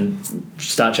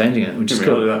start changing it, which is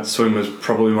cool. That swim was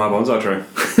probably my bonsai tree.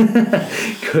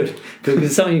 Good.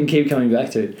 It's something you can keep coming back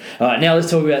to. All right, now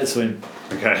let's talk about the swim.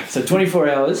 Okay. So 24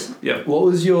 hours. Yep. What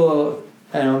was your...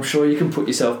 And I'm sure you can put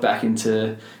yourself back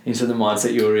into the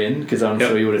mindset you were in, because I'm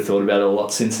sure you would have thought about it a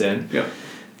lot since then. Yep.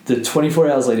 The 24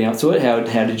 hours leading up to it,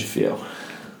 how did you feel?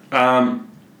 Was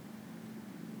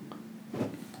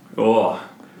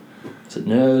it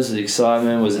nerves? Was it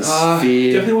excitement? Was it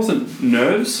fear? Definitely wasn't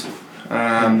nerves.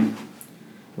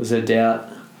 Was there doubt?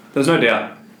 There's no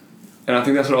doubt. And I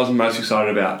think that's what I was most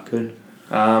excited about. Good.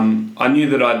 I knew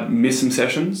that I'd miss some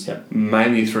sessions,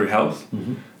 mainly through health.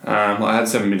 Mm-hmm. I had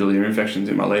 7 middle ear infections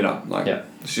in my lead up.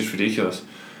 It's just ridiculous.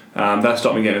 That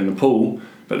stopped me getting in the pool,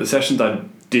 but the sessions I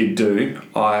did do,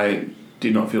 I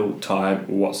did not feel tired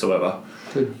whatsoever.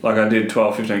 Good. Like I did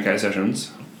 12, 15k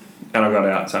sessions, and I got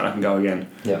out saying I can go again.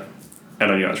 Yeah.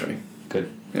 And I knew I was ready.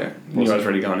 Good. Yeah. Knew I was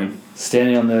ready going in.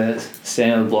 Standing on the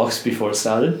blocks before it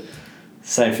started,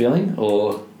 same feeling,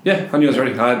 or? Yeah, I knew I was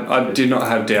ready. I did not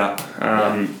have doubt.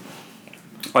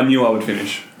 I knew I would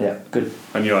finish. Yeah, good.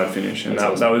 I knew I'd finish, and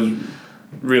that was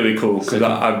really cool, because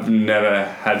I've never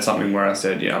had something where I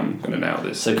said, yeah, I'm going to nail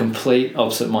this. So complete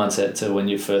opposite mindset to when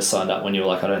you first signed up, when you were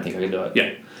like, I don't think I can do it.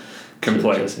 Yeah,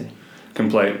 complete.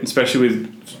 Especially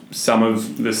with some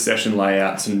of the session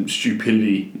layouts and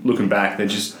stupidity. Looking back, they're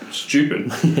just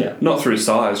stupid. Yeah. Not through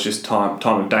size, just time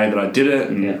of day that I did it,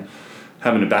 and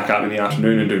having to back up in the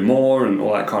afternoon and do more and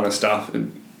all that kind of stuff.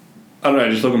 And I don't know,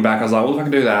 just looking back, I was like, well, if I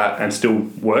can do that and still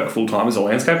work full time as a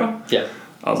landscaper,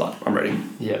 I was like, I'm ready.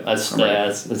 Yeah,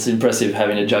 it's impressive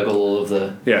having to juggle all of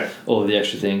the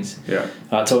extra things. Yeah.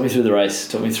 All right, talk me through the race.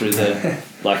 Talk me through the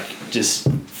just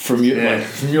from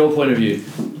your point of view,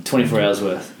 24 hours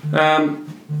worth. I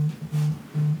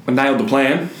nailed the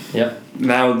plan. Yep.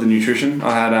 Nailed the nutrition.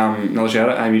 I had another shout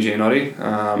out, Amy Gianotti,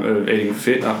 of Eating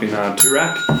Fit up in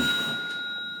Toorak.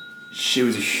 She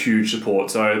was a huge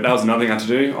support. So that was another thing I had to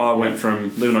do. I went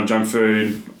from living on junk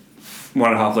food,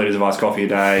 1.5 litres of iced coffee a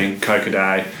day, Coke a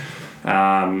day,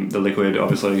 the liquid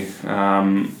obviously,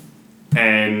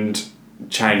 and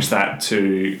changed that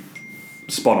to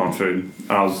spot on food.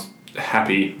 And I was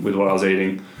happy with what I was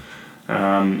eating.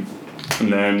 And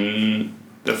then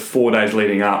the 4 days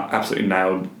leading up, absolutely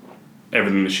nailed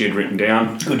everything that she had written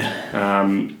down. Good.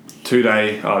 3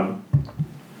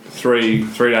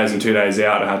 days and 2 days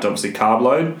out, I had to obviously carb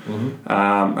load. Mm-hmm.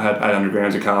 I had 800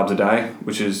 grams of carbs a day,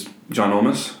 which is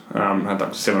ginormous. I had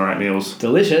like 7 or 8 meals.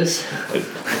 Delicious. I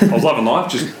was loving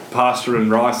life, just pasta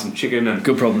and rice and chicken. And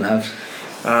good problem to have.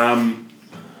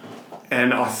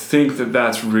 And I think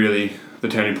that's really the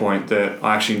turning point, that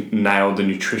I actually nailed the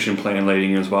nutrition plan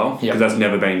leading as well, because that's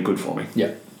never been good for me.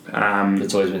 Yeah.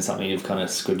 It's always been something you've kind of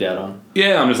squibbed out on.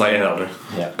 Yeah, I'm just like, that'll do.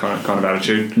 Yeah. Kind of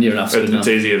attitude. Near enough. It's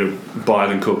easier to buy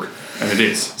than cook, and it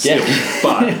is still. Yeah.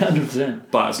 But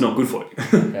 100%. But it's not good for you.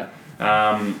 Yeah.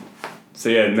 And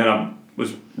then I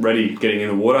was ready getting in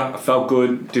the water. I felt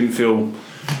good. Didn't feel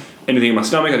anything in my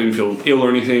stomach. I didn't feel ill or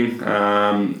anything.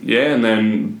 And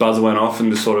then buzzer went off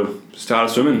and just sort of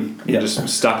started swimming. Yeah. Just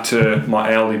stuck to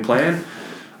my hourly plan.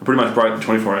 I pretty much broke the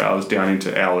 24 hours down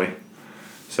into hourly.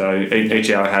 So each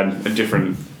hour had a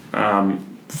different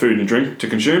food and drink to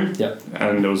consume. Yep.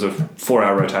 And there was a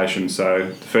 4-hour rotation. So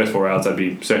the first 4 hours, there'd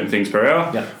be certain things per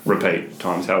hour. Yep. Repeat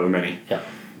times however many. Yep.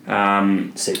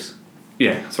 6.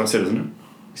 Yeah, that's what I said, isn't it? You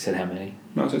said how many?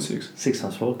 No, I said 6. 6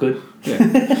 times 4. Good. Yeah.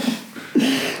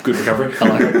 Good recovery.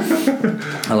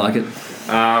 I like it.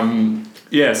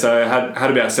 Yeah, so I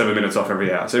had about 7 minutes off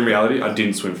every hour. So in reality, I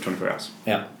didn't swim for 24 hours.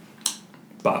 Yeah.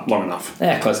 But long enough.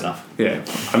 Yeah, close enough. Yeah.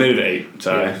 I needed to eat,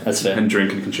 so yeah, that's fair. And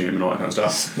drink and consume and all that kind of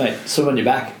stuff. Mate, swim on your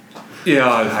back. Yeah,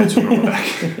 I hate swimming on my back.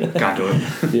 Can't do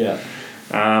it. Yeah.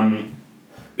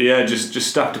 Yeah, just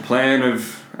stuck to plan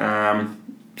of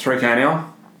 3K an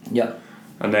hour. Yep.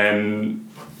 And then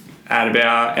at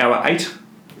about hour 8,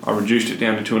 I reduced it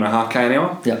down to 2.5K an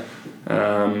hour. Yep.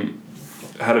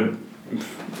 Had a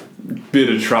bit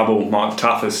of trouble. My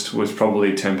toughest was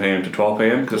probably 10 p.m. to 12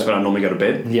 p.m. because that's when I normally go to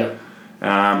bed. Yep.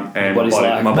 And my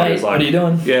body was like, what are you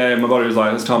doing? Yeah, my body was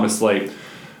like, it's time to sleep.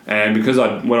 And because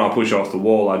when I push off the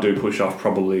wall, I do push off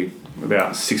probably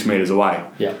about 6 metres away.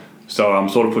 Yeah. So I'm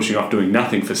sort of pushing off doing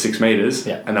nothing for 6 metres.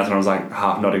 Yeah. And that's when I was like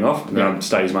half nodding off. And then I'd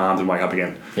stay my arms and wake up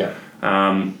again. Yeah.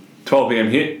 12 p.m.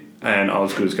 hit and I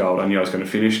was good as gold. I knew I was going to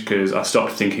finish because I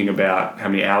stopped thinking about how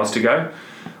many hours to go.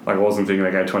 Like I wasn't thinking,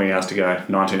 okay, 20 hours to go,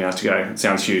 19 hours to go. It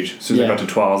sounds huge. As soon as I got to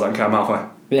 12, I was like, okay, I'm halfway.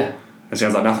 Yeah. It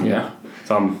sounds like nothing now.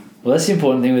 So well, that's the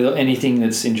important thing with anything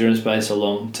that's endurance-based or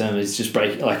long-term is just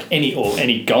break, like any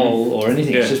goal or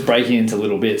anything. It's just breaking into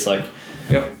little bits. Like,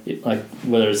 like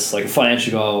whether it's like a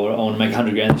financial goal or I want to make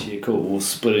 100 grand this year, cool. We'll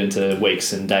split it into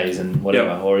weeks and days and whatever.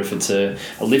 Yep. Or if it's a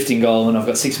lifting goal and I've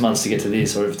got 6 months to get to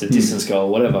this, or if it's a distance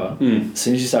goal, whatever. As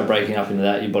soon as you start breaking up into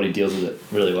that, your body deals with it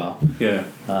really well. Yeah.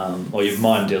 Or your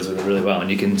mind deals with it really well,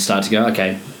 and you can start to go,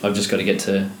 okay, I've just got to get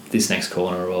to this next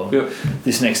corner or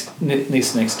this next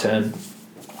turn.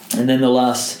 And then the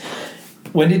last,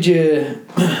 when did you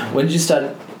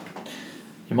start?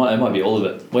 It might be all of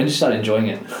it. When did you start enjoying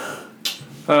it?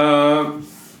 I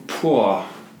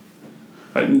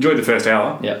enjoyed the first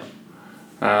hour. Yeah.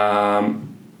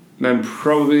 Then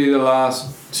probably the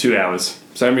last 2 hours.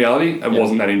 So in reality, it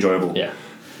wasn't that enjoyable. Yeah.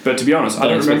 But to be honest, I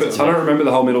don't remember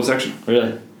the whole middle section.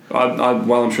 Really?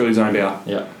 Well, I'm truly zoned out.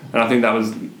 Yeah. And I think that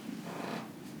was. I'm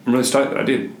really stoked that I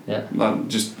did. Yeah. Like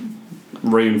just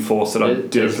reinforced that I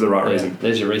did it for the right reason.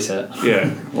 There's your reset.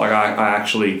 Yeah. Like I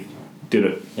actually did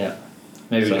it. Yeah.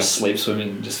 Maybe just sleep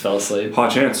swimming, just fell asleep. High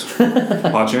chance.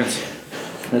 High chance.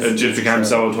 It just became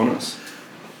so autonomous.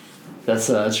 That's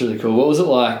really cool. What was it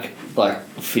like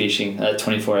finishing at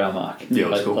 24-hour mark? Yeah, it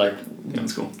was cool. Yeah, it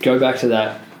was cool. Go back to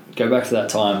that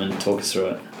time and talk us through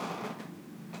it.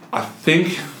 I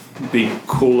think the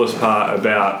coolest part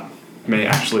about me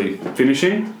actually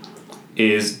finishing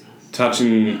is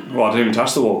touching. Well, I didn't even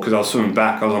touch the wall because I was swimming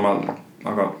back. I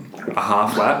got a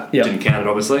half lap. Yep. Didn't count it,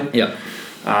 obviously. Yeah.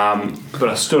 But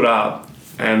I stood up,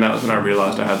 and that was when I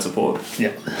realised I had support.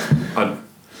 Yeah.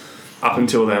 Up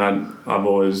until then, I've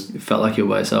always felt like you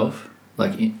were by yourself,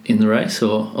 like in the race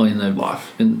or in the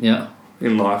life. In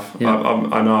life. Yeah.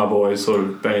 I know I've always sort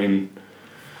of been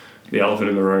the elephant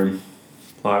in the room.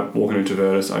 Like walking into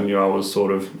Virtus, I knew I was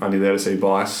sort of only there to see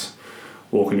Bice.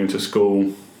 Walking into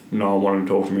school, no one wanted to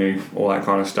talk to me, all that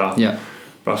kind of stuff. Yeah.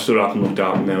 But I stood up and looked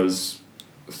up, and there was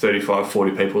 35,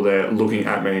 40 people there looking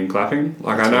at me and clapping.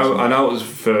 Like I know it was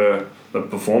for the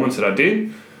performance that I did.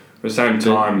 At the same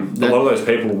time, a lot of those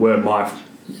people were my.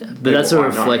 But that's a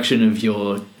reflection of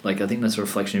your. Like I think that's a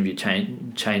reflection of your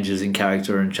changes in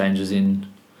character and changes in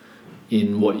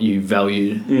what you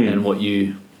valued and what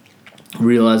you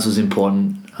realised was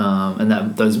important, and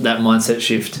that mindset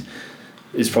shift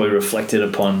is probably reflected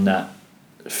upon that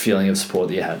feeling of support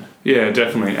that you had. Yeah,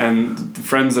 definitely. And the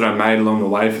friends that I made along the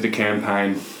way for the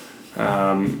campaign,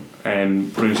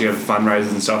 and putting together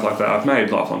fundraisers and stuff like that, I've made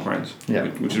lifelong friends. Yeah.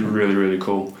 Which is really, really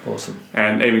cool. Awesome.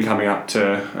 And even coming up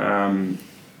to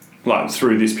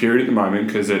through this period at the moment,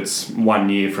 because it's 1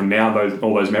 year from now,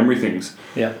 all those memory things.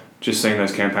 Yeah. Just seeing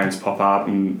those campaigns pop up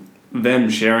and them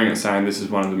sharing it, saying this is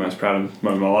one of the most proud moments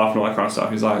of my life and all that kind of stuff.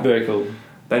 He's like, very cool.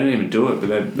 They didn't even do it,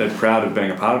 but they're proud of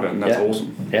being a part of it, and that's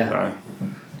awesome. Yeah. So,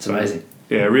 it's amazing.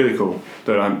 Yeah, really cool.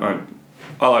 That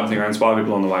I like to think I inspire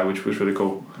people on the way, which was really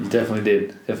cool. You definitely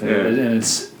did. And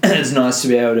it's nice to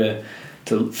be able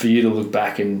to for you to look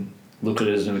back and look at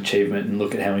it as an achievement and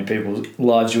look at how many people's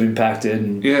lives you impacted.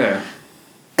 And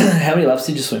how many laps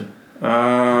did you swim?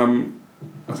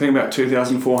 I think about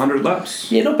 2,400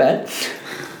 laps. Yeah, not bad.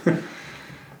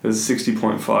 There's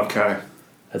 60.5k.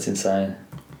 That's insane.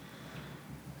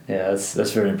 Yeah,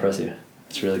 that's very impressive.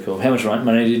 That's really cool. How much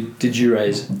money did you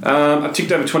raise? I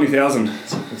ticked over 20,000.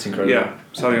 That's incredible. Yeah,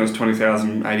 so I think it was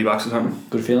 20,000, $80 or something.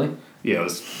 Good feeling? Yeah, it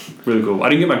was really cool. I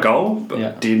didn't get my goal,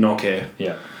 but did not care.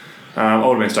 Yeah. I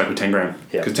would have been stoked with 10 grand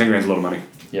because 10 grand's a lot of money.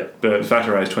 Yeah. But the fact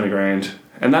I raised 20 grand,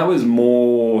 and that was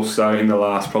more so in the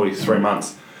last probably 3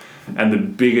 months. And the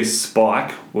biggest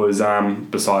spike was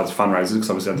besides fundraisers, because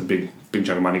obviously that's a big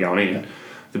chunk of money going in.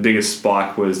 the biggest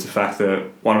spike was the fact that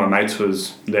one of my mates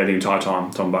was there the entire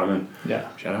time, Tom Bowman. Yeah.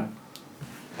 Shout out.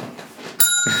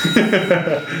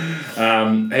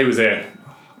 He was there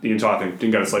the entire thing.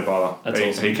 Didn't go to sleep either. That's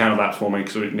awesome. He counted laps for me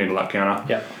because we didn't need a lap counter.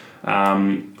 Yeah.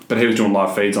 But he was doing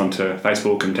live feeds onto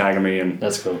Facebook and tagging me, and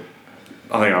that's cool.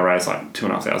 I think I raised like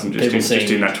 2,500 just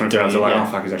in that 24 hours. They're like, oh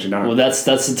fuck, he's actually done it. Well, that's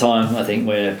the time I think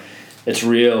where it's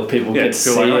real. People get to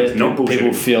see it.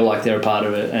 People feel like they're a part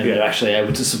of it, and they're actually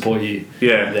able to support you.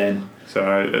 Yeah. Then.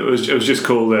 So it was just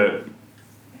cool that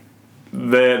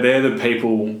they're the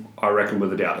people I reckon were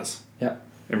the doubters. Yeah.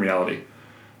 In reality.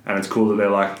 And it's cool that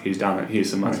they're like, he's done it, here's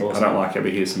some money. Awesome. I don't like it,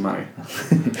 but here's some money.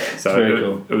 So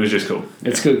cool. It was just cool.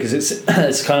 It's good because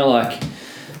it's kind of like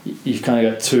you've kind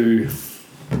of got two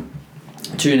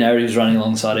narratives running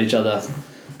alongside each other,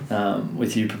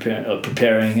 with you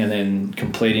preparing and then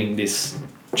completing this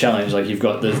challenge. Like you've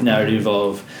got the narrative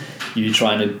of you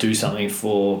trying to do something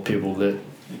for people that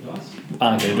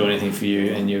aren't going to do anything for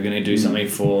you, and you're going to do something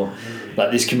for like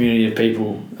this community of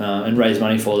people and raise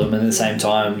money for them, and at the same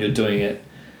time you're doing it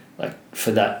like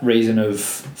for that reason of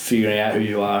figuring out who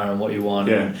you are and what you want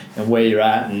and where you're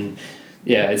at. And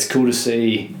it's cool to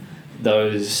see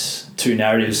those two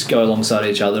narratives go alongside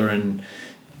each other and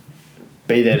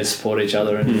be there to support each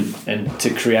other and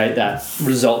to create that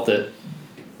result that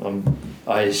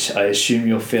I assume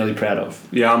you're fairly proud of.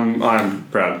 Yeah, I'm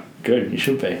proud. Good, you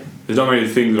should be. There's not many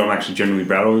things that I'm actually genuinely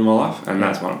proud of in my life, and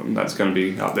that's one of them. That's going to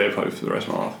be up there probably for the rest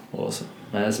of my life. Awesome.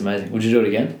 Man, that's amazing. Would you do it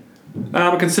again?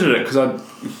 I considered it because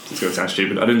it's going to sound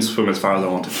stupid. I didn't swim as far as I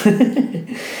wanted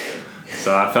to.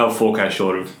 So I fell 4K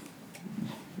short of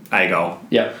a goal.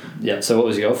 Yeah. So what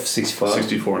was your goal? 65?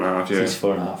 64 and a half, yeah.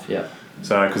 64 and a half, yeah.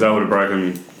 So, because I would have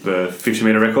broken the 50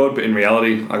 metre record, but in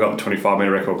reality, I got the 25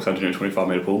 metre record because I did a 25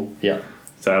 metre pool. Yeah.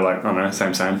 So, like, I don't know,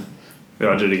 same. If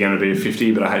I did it again, it'd be a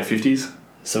 50, but I hate 50s.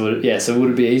 So, would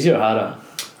it be easier or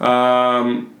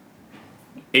harder?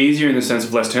 Easier in the sense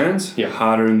of less turns, yeah.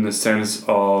 Harder in the sense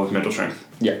of mental strength.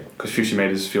 Yeah. Because 50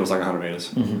 metres feels like 100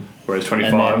 metres. Mm-hmm. Whereas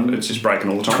 25, it's just breaking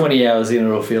all the time. 20 hours in,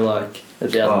 it'll feel like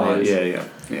 1,000 metres.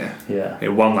 Yeah,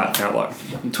 one lap felt like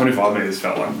 25 metres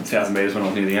felt like 1,000 metres when I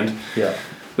was near the end. Yeah. But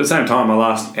at the same time, my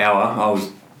last hour, I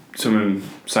was swimming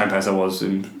the same pace I was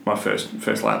in my first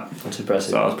lap. That's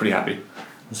impressive. So I was pretty happy.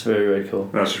 That's very, very cool.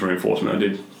 And that's just reinforcement I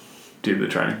did the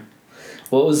training.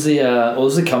 What was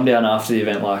the come down after the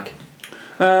event like?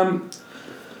 I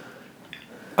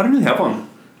didn't really have one.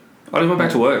 I just went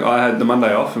back to work. I had the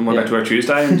Monday off and went back to work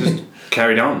Tuesday and just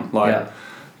carried on.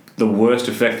 The worst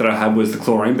effect that I had was the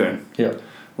chlorine burn. Yeah.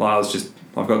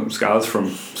 I've got scars from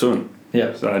swimming.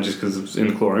 Yeah. So just because it was in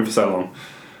the chlorine for so long.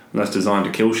 And that's designed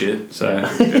to kill shit. So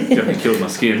it definitely killed my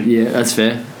skin. Yeah, that's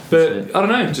fair. But I don't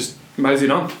know, just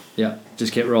moseyed on. Yeah,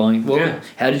 just kept rolling. Well,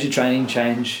 how did your training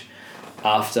change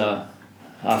after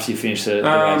you finished the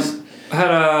race? I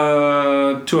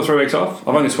had 2 or 3 weeks off.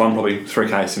 I've only swum probably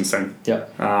 3K since then. Yeah.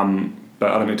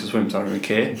 But I don't need to swim, so I don't really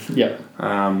care. Yeah.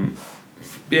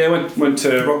 Went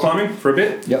to rock climbing for a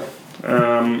bit. Yep.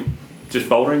 Just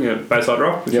bouldering at Bayside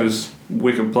Rock, which was a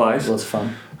wicked place. Lots of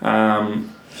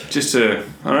fun. Just to,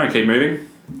 I don't know, keep moving.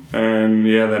 And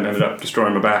then ended up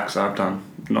destroying my back, so I've done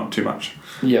not too much.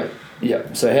 Yeah.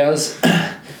 Yeah. So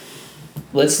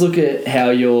let's look at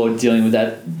how you're dealing with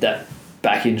that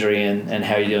back injury and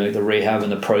how you're dealing with the rehab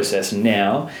and the process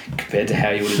now compared to how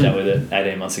you would have dealt with it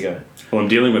 18 months ago. Well, I'm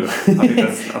dealing with it. I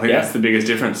think that's the biggest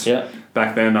difference. Yeah.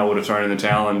 Back then I would have thrown in the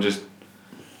towel and just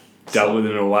dealt with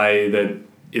it in a way that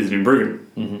isn't improving.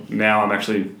 Mm-hmm. Now I'm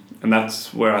actually, and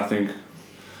that's where I think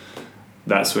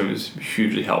that swim has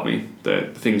hugely helped me,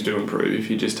 that things do improve if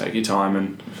you just take your time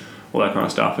and all that kind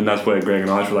of stuff. And that's where Greg and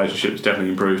I's relationship's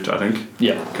definitely improved, I think.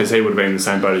 Yeah. Because he would have been in the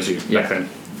same boat as you back then.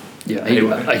 Yeah,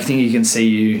 I think you can see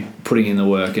you putting in the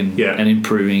work and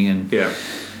improving and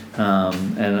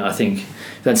I think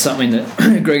that's something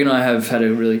that Greg and I have had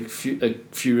a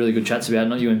few really good chats about.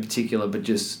 Not you in particular, but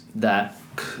just that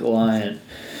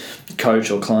coach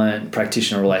or client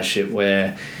practitioner relationship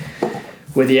where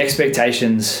the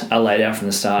expectations are laid out from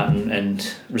the start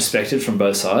and respected from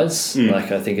both sides.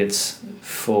 Like I think it's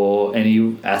for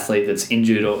any athlete that's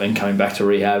injured and coming back to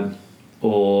rehab,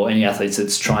 or any athletes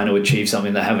that's trying to achieve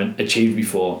something they haven't achieved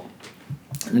before,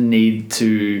 need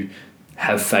to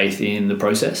have faith in the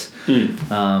process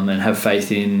and have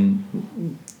faith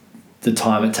in the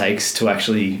time it takes to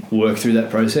actually work through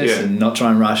that process and not try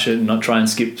and rush it and not try and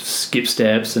skip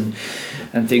steps and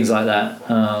things like that.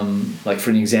 Like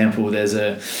for an example, there's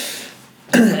an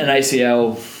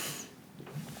ACL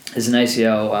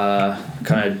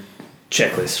kind of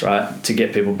checklist, right, to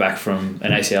get people back from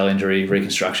an ACL injury,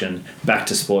 reconstruction, back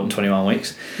to sport in 21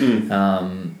 weeks.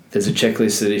 There's a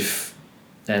checklist that if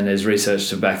and there's research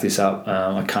to back this up.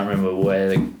 I can't remember where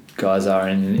the guys are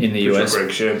in the US.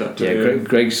 Greg shared that too. Yeah,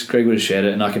 Greg would have shared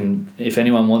it, and I can, if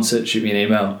anyone wants it, shoot me an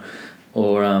email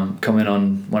or comment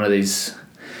on one of these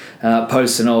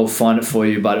posts and I'll find it for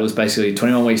you. But it was basically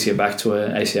 21 weeks to get back to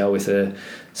an ACL with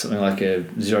something like a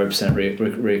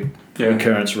 0%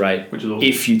 recurrence rate, which is awesome.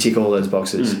 If you tick all those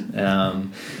boxes,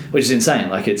 which is insane.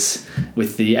 Like, it's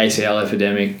with the ACL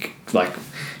epidemic, like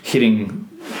hitting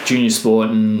junior sport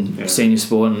and senior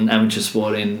sport and amateur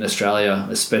sport in Australia,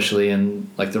 especially, and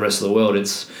like the rest of the world,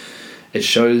 it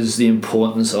shows the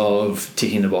importance of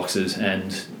ticking the boxes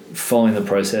and following the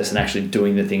process and actually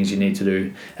doing the things you need to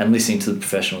do and listening to the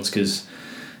professionals. Because,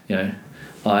 you know,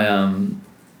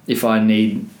 if I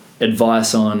need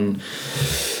advice on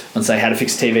say how to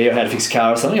fix a TV or how to fix a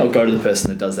car or something, I'll go to the person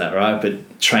that does that, right?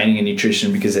 But training and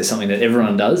nutrition, because there's something that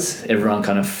everyone does, everyone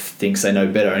kind of thinks they know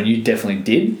better, and you definitely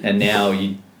did, and now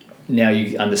you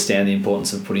understand the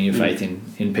importance of putting your faith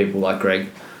in people like Greg.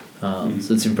 So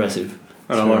it's impressive.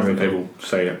 And I like when people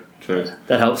say it too.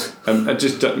 That helps. It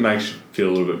just makes you feel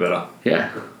a little bit better. Yeah,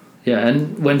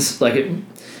 and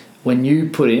when you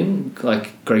put in,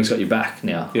 like, Greg's got your back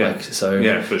now. Yeah. So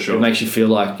for sure. It makes you feel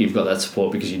like you've got that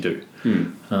support because you do,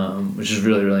 which is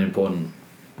really, really important.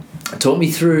 Talk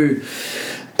me through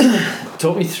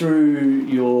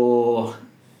your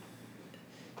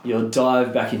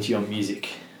dive back into your music.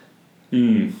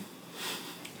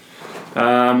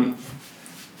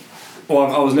 Well,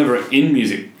 I was never in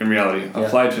music in reality. I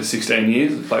played for 16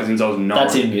 years. I played since I was 9.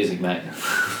 That's in music, mate.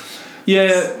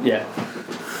 Yeah.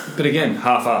 But again,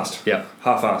 half-assed. Yeah.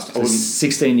 Half-assed. So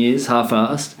 16 years,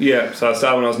 half-assed. Yeah, so I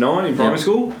started when I was 9 in primary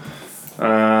school.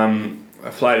 I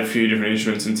played a few different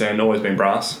instruments since then, always been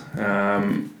brass.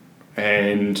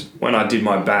 And when I did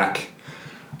my back,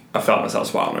 I felt myself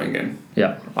spiraling again.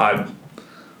 Yeah. I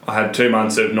had 2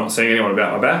 months of not seeing anyone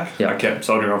about my back. Yeah. I kept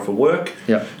soldering on for work.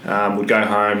 Yeah. Would go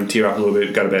home, tear up a little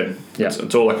bit, go to bed. Yeah. So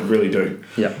it's all I could really do.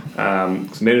 Yeah.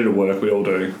 Cause needed to work, we all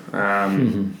do.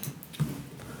 And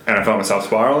I felt myself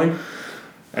spiraling.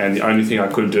 And the only thing I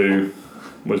could do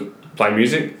was play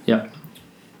music. Yeah.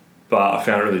 But I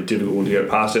found it really difficult to get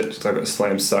past it because I got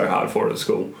slammed so hard for it at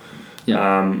school.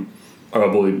 Yeah. I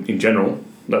got bullied in general,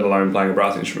 let alone playing a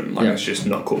brass instrument. It's just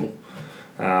not cool.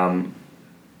 But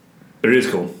it is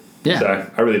cool. Yeah.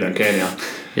 So I really don't care now.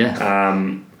 Yeah.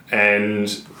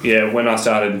 When I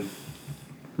started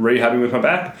rehabbing with my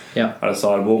back, I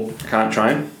decided, well, I can't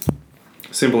train.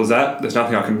 Simple as that. There's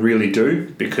nothing I can really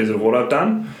do because of what I've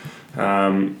done.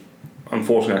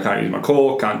 Unfortunately, I can't use my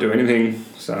core, can't do anything.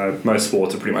 So most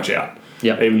sports are pretty much out.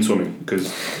 Yeah. Even swimming,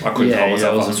 because I couldn't hold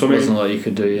myself up swimming. Wasn't a lot you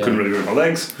could do. Yeah. Couldn't really move my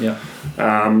legs. Yeah.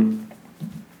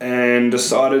 And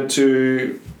decided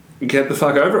to get the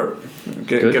fuck over it.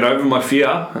 Get over my fear.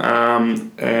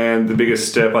 And the biggest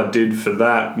step I did for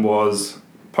that was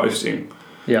posting.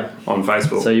 Yeah. On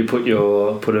Facebook. So you put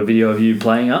a video of you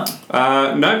playing up?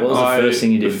 No. What was the first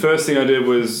thing you did? The first thing I did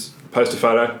was post a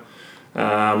photo.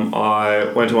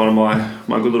 I went to one of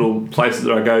my good little places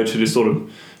that I go to just sort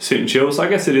of sit and chill. So I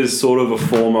guess it is sort of a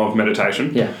form of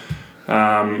meditation. Yeah.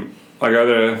 I go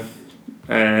there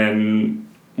and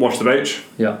watch the beach.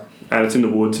 Yeah. And it's in the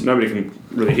woods. Nobody can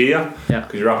really hear you. Yeah.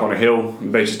 Because you're up on a hill. The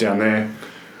beach is down there.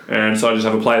 And so I just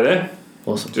have a play there.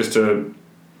 Awesome.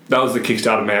 That was the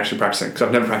kickstart of me actually practicing. Because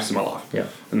I've never practiced in my life. Yeah.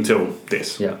 Until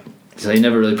this. Yeah. So you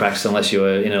never really practiced unless you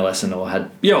were in a lesson or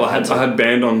had... Yeah, well, I had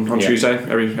band on Tuesday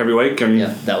every week. And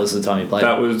that was the time you played.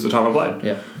 That was the time I played.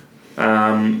 Yeah.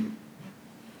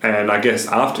 And I guess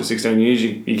after 16 years,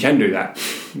 you can do that.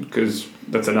 Because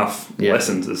that's enough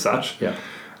lessons as such. Yeah.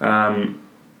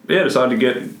 Decided to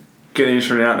get the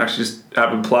instrument out and actually just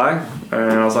have a play.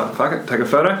 And I was like, fuck it, take a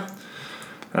photo.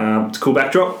 It's a cool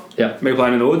backdrop. Yeah. Me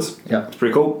playing in the woods. Yeah. It's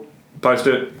pretty cool. Post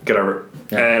it, get over it.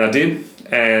 Yeah. And I did.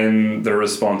 And the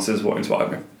response is what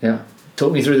inspired me. Yeah.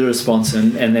 Talk me through the response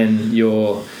and then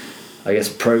your, I guess,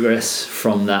 progress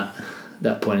from that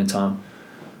point in time.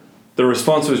 The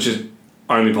response was just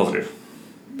only positive.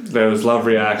 There was love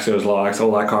reacts, there was likes,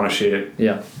 all that kind of shit.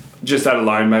 Yeah. Just that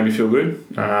alone made me feel good.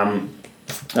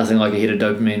 Nothing like a hit of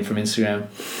dopamine from Instagram.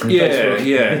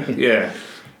 Yeah.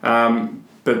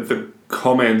 But the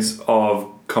comments of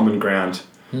common ground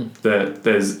that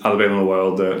there's other people in the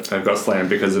world that have got slammed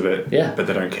because of it, but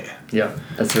they don't care. Yeah,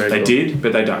 that's very They cool. did,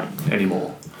 but they don't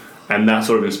anymore. And that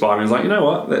sort of inspired me. I was like, you know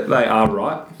what? They are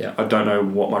right. Yeah. I don't know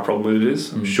what my problem with it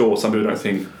is. I'm sure some people don't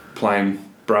think playing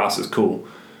brass is cool,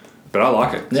 but I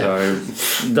like it. Yeah. So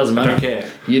it doesn't matter. I don't care.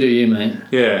 You do you, mate.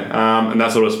 Yeah. And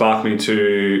that sort of sparked me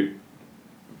to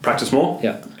practice more.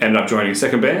 Yeah. Ended up joining a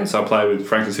second band, so I play with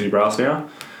Franklin City Brass now.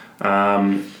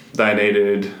 They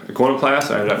needed a corner player,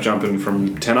 so I ended up jumping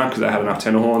from tenor because they had enough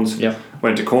tenor horns. Yep.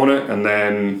 Went to cornet and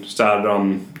then started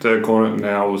on third cornet, and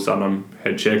now all of a sudden I'm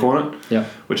head chair cornet. Yep.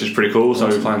 Which is pretty cool. So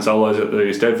we're playing solos at the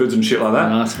Stedfords and shit like that.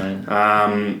 Nice,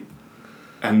 man.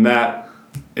 And that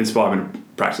inspired me to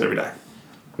practice every day.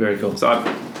 Very cool. So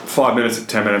 5 minutes,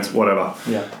 10 minutes, whatever.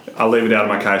 Yeah. I'll leave it out of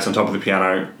my case on top of the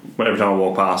piano. Every time I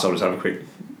walk past, I'll just have a quick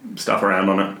stuff around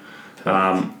on it.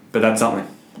 But that's something.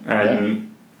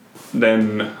 And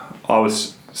then I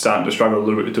was starting to struggle a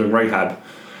little bit with doing rehab.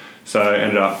 So I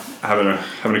ended up having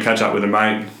a catch up with a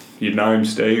mate. You'd know him,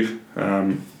 Steve.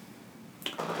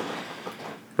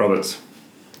 Roberts.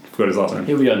 Forgot his last name.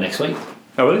 He'll be on next week.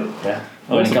 Oh, really? Yeah.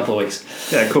 In a couple of weeks.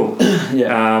 Yeah, cool.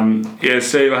 Yeah.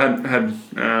 Steve, I had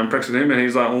practice with him, and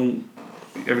he's like, well,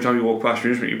 every time you walk past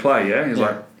your instrument, you play, yeah? He's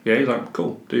like, yeah. He's like,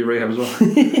 cool, do your rehab as well.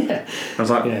 Yeah. I was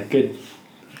like, yeah, good.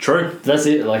 True. That's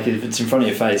it. Like, if it's in front of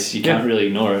your face, you can't really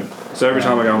ignore it. So every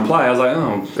time I go and play, I was like,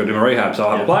 oh, I've got to do my rehab. So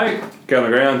I have to play, get on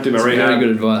the ground, do my rehab. Very good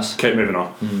advice. Keep moving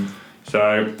on. So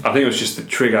I think it was just the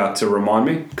trigger to remind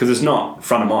me, because it's not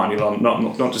front of mind. You're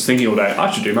not just thinking all day,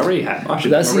 I should do my rehab.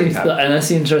 And that's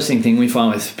the interesting thing we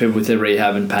find with people with their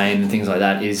rehab and pain and things like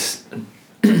that is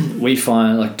we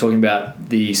find, like, talking about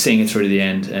the seeing it through to the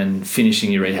end and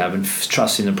finishing your rehab and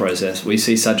trusting the process. We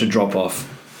see such a drop off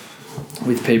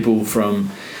with people from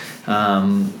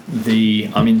the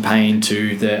I'm in pain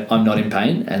to the I'm not in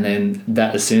pain, and then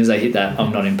that as soon as they hit that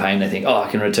I'm not in pain, they think, I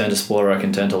can return to sport, or I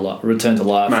can return to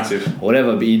life, massive, or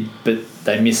whatever. But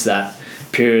they miss that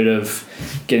period of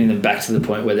getting them back to the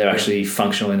point where they're actually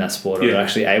functional in that sport, or they're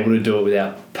actually able to do it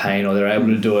without pain, or they're able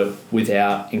to do it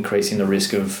without increasing the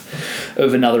risk of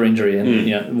another injury.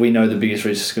 And we know the biggest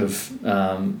risk of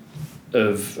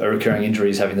a recurring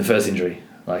injury is having the first injury.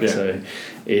 So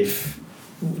if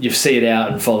you see it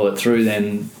out and follow it through,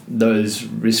 then those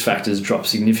risk factors drop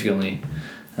significantly,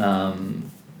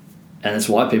 and that's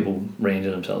why people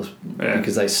re-injure themselves,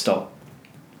 because they stop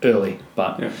early.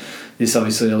 But this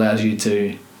obviously allows you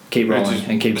to keep rolling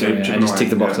and keep doing it, and just tick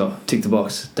the box off, tick the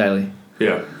box daily.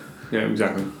 Yeah,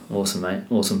 exactly. Awesome, mate.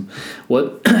 Awesome.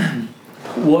 What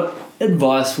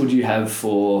advice would you have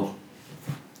for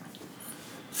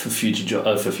future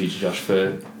Josh,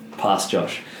 for past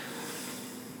Josh?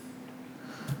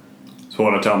 So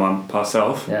what I tell my past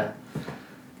self? Yeah.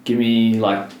 Give me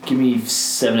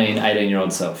 17,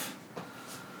 18-year-old self.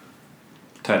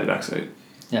 Take the back seat.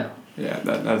 Yeah. Yeah,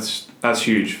 that's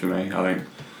huge for me, I think.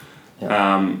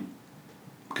 Yeah.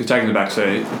 Because taking the back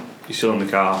seat, you're still in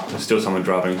the car, there's still someone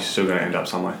driving, you're still going to end up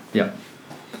somewhere. Yeah.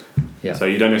 Yeah. So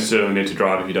you don't necessarily need to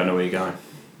drive if you don't know where you're going.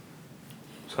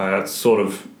 So that's sort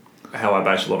of how I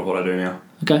base a lot of what I do now.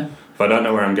 Okay. If I don't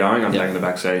know where I'm going, I'm taking the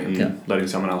back seat and letting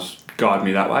someone else guide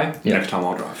me that way. Next time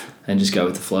I'll drive. And just go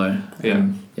with the flow.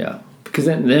 Yeah. Because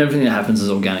then everything that happens is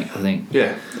organic, I think.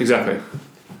 Yeah, exactly.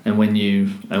 And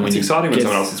it's exciting when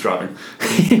someone else is driving.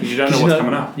 You don't know what's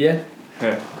coming up. Yeah.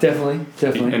 Yeah. Definitely.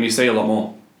 And you see a lot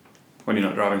more when you're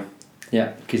not driving.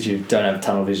 Yeah, because you don't have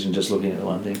tunnel vision just looking at the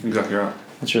one thing. Exactly right.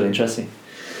 That's really interesting.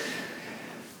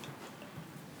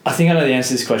 I think I know the answer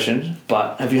to this question,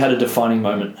 but have you had a defining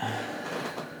moment?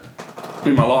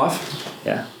 In my life?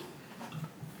 Yeah.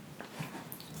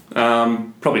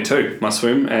 Probably two. My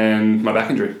swim and my back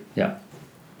injury. Yeah.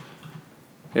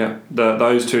 Yeah.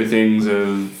 Those two things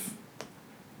are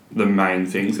the main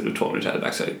things that have taught me to take the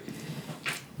back seat.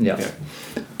 Yeah.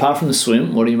 Apart from the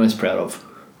swim, what are you most proud of?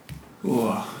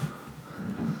 Ooh.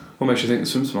 What makes you think the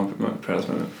swim's my proudest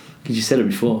moment? Because you said it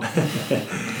before.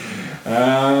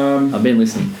 I've been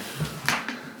listening.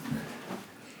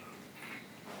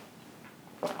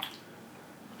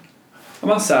 I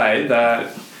must say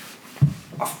that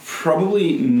I've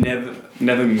probably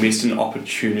never missed an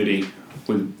opportunity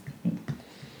with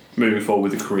moving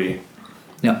forward with a career.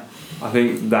 Yeah. I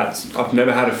think I've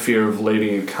never had a fear of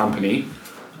leaving a company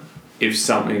if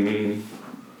something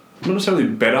not necessarily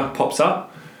better pops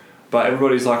up, but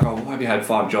everybody's like, oh, why have you had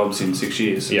 5 jobs in 6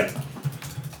 years? Yeah.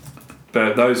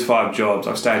 But those 5 jobs,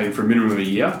 I've stayed in for a minimum of a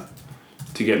year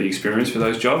to get the experience for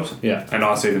those jobs. Yeah. And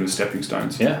I see them as stepping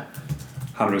stones. Yeah.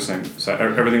 100%. So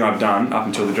everything I've done up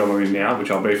until the job I'm in now, which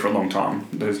I'll be for a long time,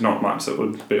 there's not much that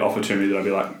would be offered to me that I'd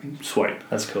be like, sweet.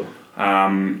 That's cool.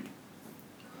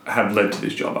 Have led to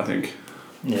this job, I think.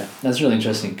 Yeah, that's really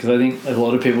interesting, because I think a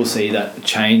lot of people see that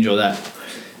change or that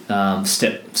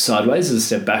step sideways as a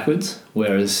step backwards,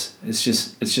 whereas it's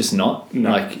just not.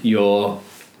 No. Like I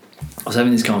was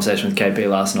having this conversation with KP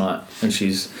last night, and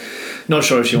she's not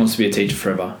sure if she wants to be a teacher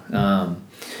forever.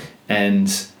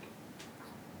 And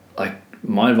like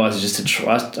my advice is just to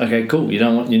trust. Okay, cool. You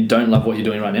don't love what you're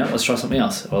doing right now. Let's try something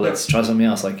else, or let's try something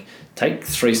else. Like take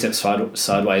 3 steps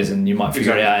sideways, and you might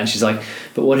figure it out. And she's like,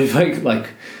 but what if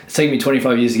it's taking me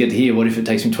 25 years to get to here? What if it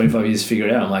takes me 25 years to figure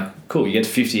it out? I'm like, cool. You get to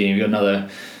 50, and you've got another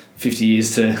 50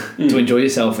 years to enjoy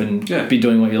yourself and be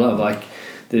doing what you love. Like,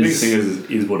 the biggest thing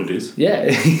is what it is. Yeah,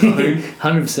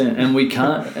 100%. And we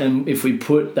can't. And if we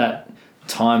put that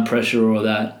time pressure or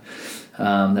that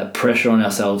pressure on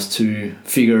ourselves to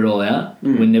figure it all out,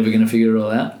 we're never going to figure it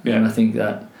all out. Yeah. And I think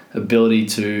that ability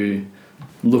to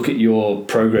look at your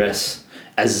progress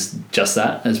as just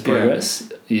that, as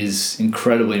progress, is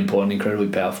incredibly important, incredibly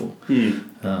powerful. And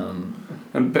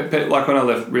like when I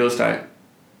left real estate,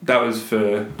 that was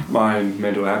for my own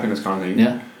mental happiness kind of thing.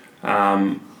 Yeah.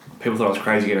 People thought I was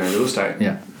crazy getting into real estate.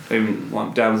 Yeah. Even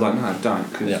like Dad was like, no, don't,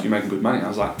 because you're making good money. I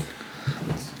was like,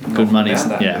 good money.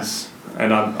 Yeah.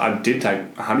 And I did take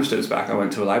 100 steps back. I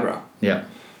went to a labourer. Yeah.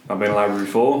 I've been a labourer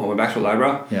before. I went back to a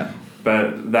labourer. Yeah.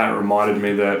 But that reminded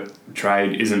me that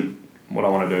trade isn't what I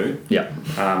want to do. Yeah.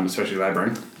 Especially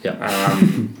labouring. Yeah.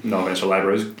 No offence to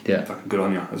labourers. Yeah. Fucking good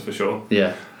on you, that's for sure.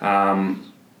 Yeah.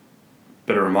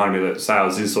 But it reminded me that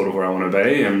sales is sort of where I want to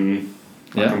be, and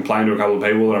I complained to a couple of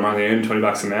people that I'm only earning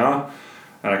 $20 an hour,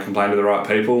 and I complained to the right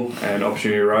people, and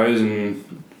opportunity arose,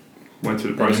 and went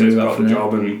through the process, got the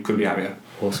job, and couldn't be happier.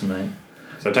 Awesome, mate.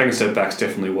 So taking step backs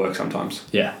definitely works sometimes.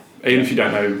 Yeah. Even if you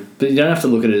don't know. But you don't have to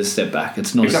look at it as a step back.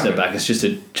 It's not a step back. It's just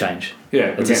a change.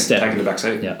 Yeah. It's a step. Taking the back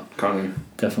seat. Yeah. Kind of thing.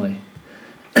 Definitely.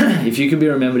 If you could be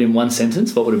remembered in one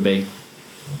sentence, what would it be?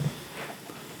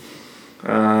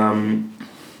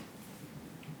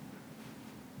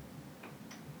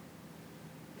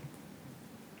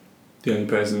 The only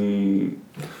person...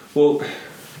 Well,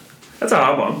 that's a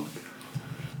hard one.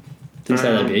 Didn't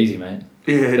say that'd be easy, mate.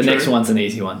 Yeah, the next one's an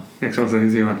easy one. Next one's an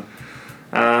easy one.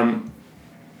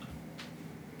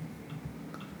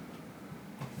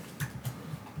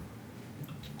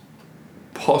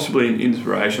 Possibly an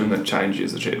inspiration that change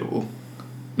is achievable.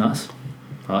 Nice.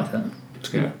 I like that. It's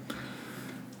good. Yeah.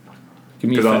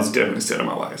 Because I was definitely set in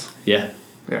my ways. Yeah.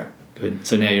 Yeah. Good.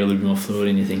 So now you're a little bit more fluid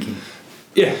in your thinking.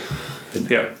 Yeah. Good.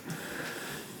 Yeah.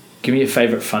 Give me your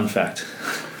favourite fun fact.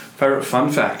 Favourite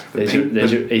fun fact? There's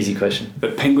your easy question.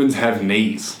 That penguins have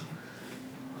knees.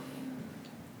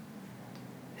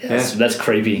 Yeah. That's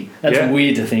creepy. That's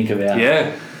weird to think about.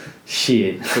 Yeah.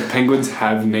 Shit. The penguins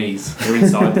have knees. They're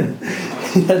inside them.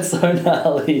 That's so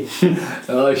gnarly.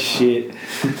 Oh, shit.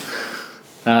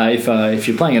 If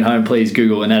you're playing at home, please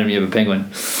Google anatomy of a penguin.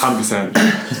 100%.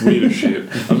 It's weird as shit.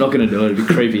 I'm not going to do it. It'd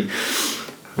be creepy.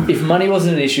 If money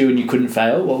wasn't an issue and you couldn't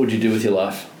fail, what would you do with your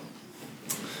life?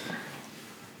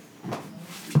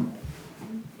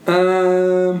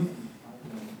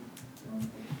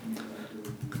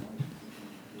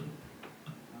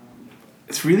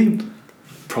 It's really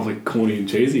probably corny and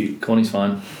cheesy. Corny's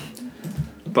fine.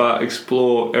 But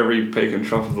explore every peak and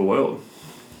trough of the world.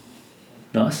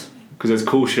 Nice. Because there's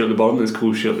cool shit at the bottom, there's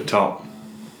cool shit at the top.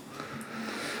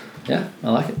 Yeah, I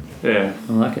like it. Yeah.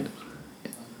 I like it.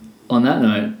 On that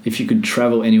note, if you could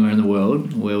travel anywhere in the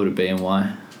world, where would it be and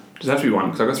why? Does it have to be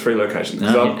one? Because I've got 3 locations.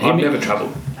 Because I've never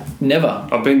travelled. Never?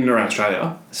 I've been around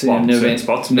Australia. So you've never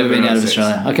been out of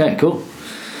Australia. Okay, cool.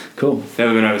 Cool.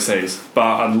 Never been overseas. But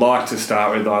I'd like to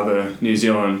start with either New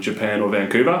Zealand, Japan or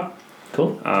Vancouver.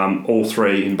 Cool. All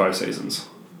 3 in both seasons.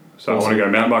 So awesome. I want to go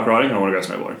mountain bike riding and I want to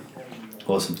go snowboarding.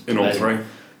 Awesome. In all 3.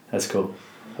 That's cool.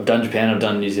 I've done Japan, I've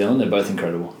done New Zealand. They're both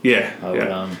incredible. Yeah.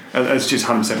 It's just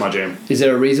 100% my jam. Is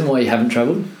there a reason why you haven't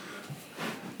travelled?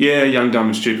 Yeah, young, dumb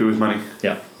and stupid with money.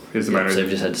 Yeah. Here's the main reason. So you've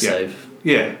just had to save.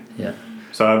 Yeah. Yeah.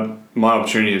 So my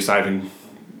opportunity of saving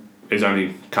is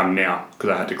only come now because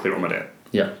I had to clear all my debt.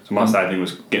 Yeah. So my saving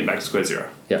was getting back to square zero.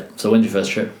 Yeah. So when's your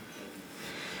first trip?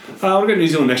 I'll go to New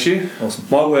Zealand next year. Awesome.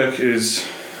 My work is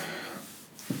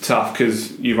tough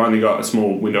because you've only got a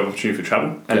small window of opportunity for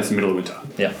travel and it's the middle of winter.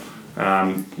 Yeah.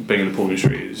 Being in the pool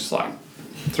industry is like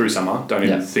through summer. Don't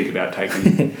even think about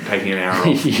taking an hour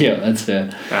off. Yeah, that's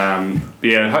fair.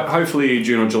 Hopefully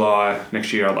June or July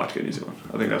next year I'd like to go to New Zealand.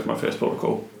 I think that's my first port of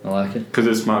call. I like it. Because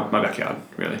it's my backyard,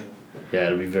 really. Yeah,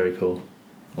 it'll be very cool.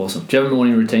 Awesome. Do you have a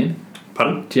morning routine?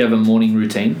 Pardon? Do you have a morning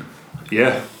routine?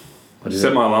 Yeah.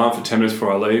 Set my alarm for 10 minutes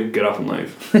before I leave, get up and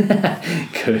leave.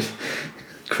 Good.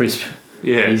 Crisp.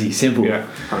 Yeah. Easy. Simple. Yeah,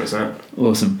 100%.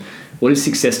 Awesome. What is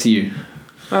success to you?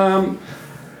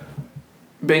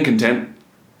 Being content.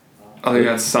 I think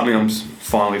that's something I'm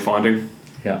finally finding.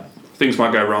 Yeah. Things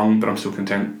might go wrong, but I'm still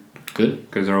content. Good.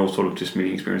 Because they're all sort of just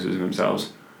mini experiences in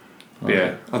themselves. But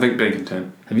yeah, I think being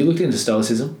content. Have you looked into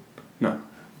Stoicism? No.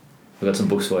 I've got some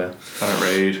books for you. I don't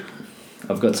read.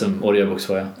 I've got some audiobooks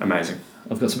for you. Amazing.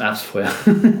 I've got some apps for you.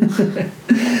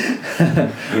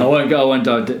 I won't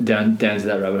dive down to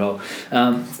that rabbit hole.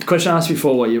 The question I asked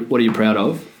before, what are you proud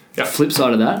of? Yep. Flip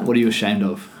side of that, what are you ashamed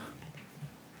of?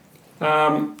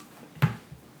 My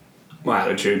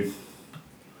attitude.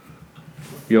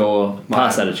 Your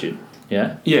past attitude,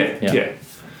 yeah? Yeah.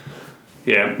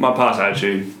 My past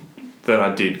attitude that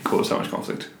I did cause so much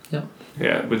conflict. Yeah.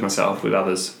 Yeah, with myself, with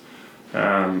others.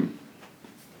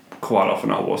 Quite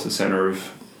often I was the centre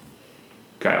of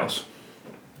chaos.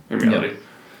 In reality,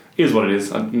 is what it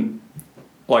is.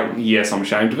 Yes, I'm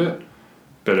ashamed of it,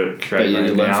 but it created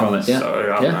you learn from it. Yeah. So I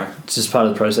don't know. It's just part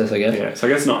of the process, I guess. Yeah. So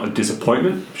I guess it's not a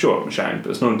disappointment. Sure, I'm ashamed,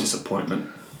 but it's not a disappointment.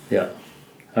 Yeah.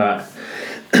 All right.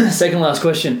 Second last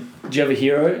question. Do you have a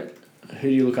hero? Who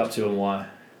do you look up to and why?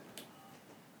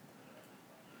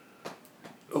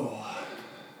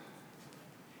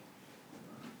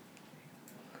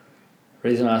 The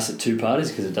reason I asked it two parties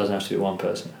is because it doesn't have to be one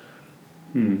person.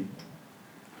 2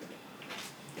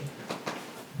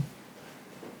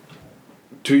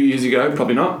 years ago,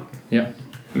 probably not. Yeah.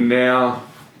 Now,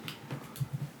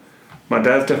 my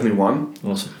dad's definitely one.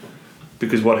 Awesome.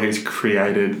 Because what he's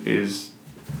created is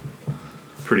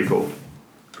pretty cool.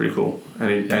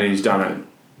 And he's done it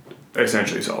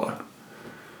essentially solo.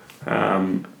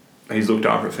 He's looked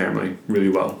after a family really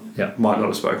well. Yeah. Might not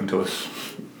have spoken to us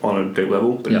on a deep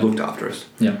level, but he looked after us.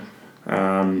 Yeah.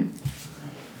 I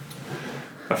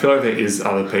feel like there is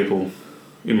other people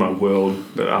in my world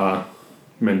that are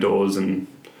mentors and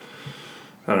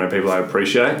I don't know, people I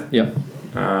appreciate. Yeah.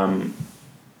 I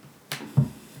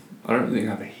don't think I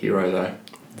have a hero though.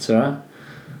 It's alright.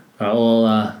 Alright,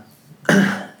 well,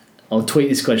 I'll tweak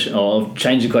this question, or I'll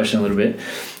change the question a little bit.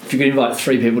 If you could invite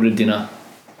 3 people to dinner,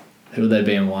 who would they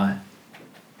be and why?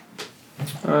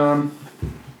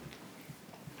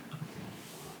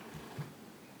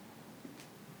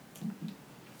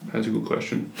 That's a good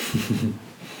question.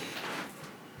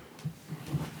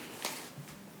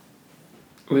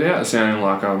 Without sounding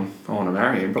like I want to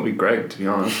marry him, probably Greg, to be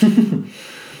honest.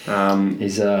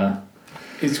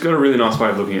 He's got a really nice way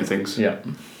of looking at things. Yeah.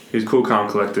 He's cool, calm,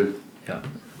 collected. Yeah.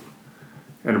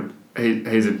 And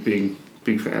he's a big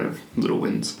fan of little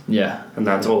wins. Yeah. And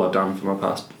that's all I've done for my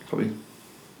past probably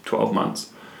 12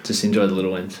 months. Just enjoy the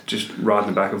little wins. Just ride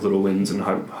the back of little wins and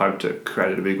hope to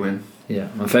create a big win. Yeah.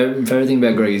 My favourite thing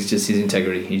about Greg is just his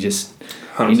integrity. He just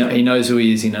he knows who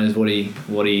he is. He knows what he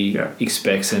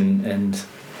expects and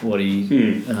what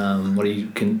he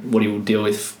will deal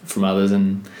with from others.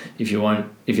 And if you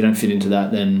don't fit into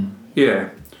that, then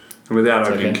yeah. And without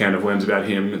opening a can of worms about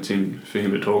him, it's for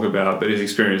him to talk about. But he's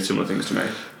experienced similar things to me.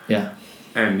 Yeah.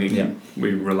 And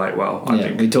we relate well, I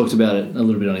think. We talked about it a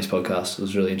little bit on his podcast. It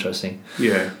was really interesting.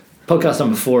 Yeah. Podcast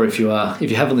number 4, if you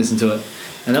haven't listened to it.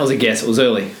 And that was a guess. It was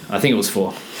early. I think it was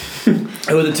 4.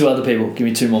 Who are the 2 other people? Give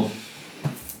me 2 more.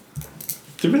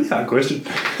 It's a really hard question.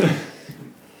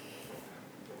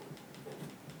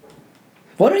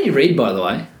 Why don't you read, by the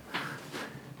way?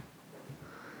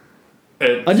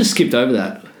 I just skipped over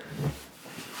that.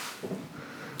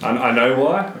 I know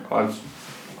why. I've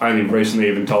only recently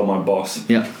even told my boss.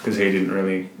 Yeah. Because he didn't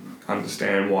really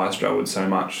understand why I struggled so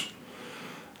much.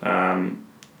 I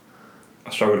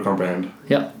struggle to comprehend.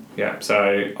 Yeah. Yeah,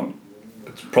 so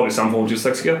it's probably some form of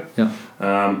dyslexia. Yeah.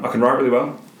 I can write really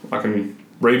well. I can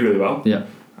read really well. Yeah.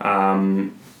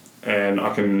 And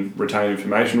I can retain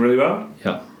information really well.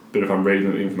 Yeah. But if I'm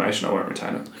reading the information, I won't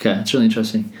retain it. Okay, it's really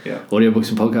interesting. Yeah. Audiobooks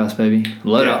and podcasts, baby.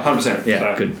 Load up. 100%. Yeah,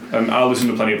 so, good. And I listen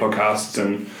to plenty of podcasts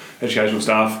and educational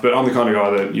stuff, but I'm the kind of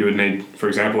guy that you would need, for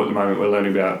example, at the moment we're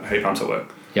learning about heat pumps at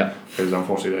work. Yeah. Because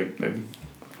unfortunately they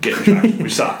get retracted,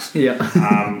 which sucks. Yeah.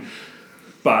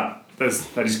 But they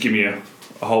just give me a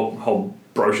whole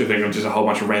brochure thing of just a whole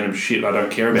bunch of random shit I don't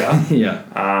care about. Yeah.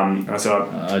 And I said,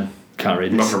 I can't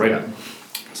read I'm this. not going to read it.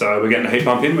 So we're getting a heat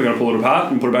pump in, we're going to pull it apart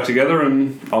and put it back together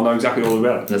and I'll know exactly all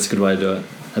about it. That's a good way to do it.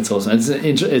 That's awesome.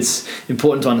 It's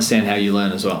important to understand how you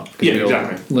learn as well. Yeah,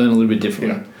 exactly. Learn a little bit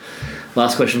differently. Yeah.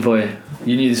 Last question for you.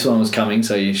 You knew this one was coming,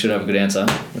 so you should have a good answer.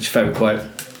 What's your favourite quote?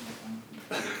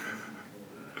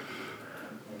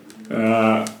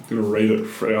 I'm going to read it.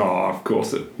 Of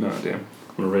course it. No, damn. I'm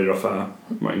going to read it off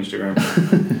my Instagram.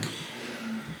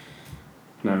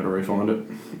 Now I'm going to refind it.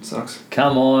 It sucks.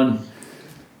 Come on.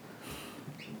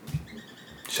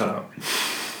 Shut up.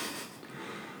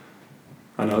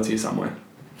 I know it's here somewhere.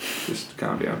 Just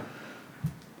calm down.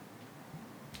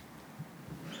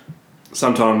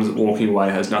 Sometimes walking away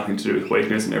has nothing to do with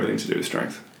weakness and everything to do with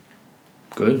strength.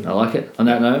 Good, I like it. On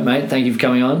that note, mate, thank you for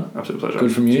coming on. Absolute pleasure.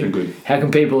 Good from you. It's been good. How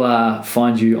can people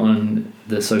find you on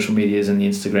the social medias and the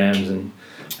Instagrams and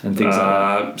things like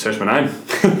that? Search my name.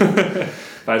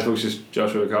 Facebook's just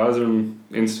Joshua Kaiser and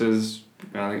Insta's,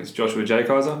 I think it's Joshua J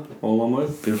Kaiser, all one word.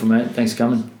 Beautiful, mate. Thanks for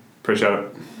coming. Appreciate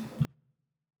it.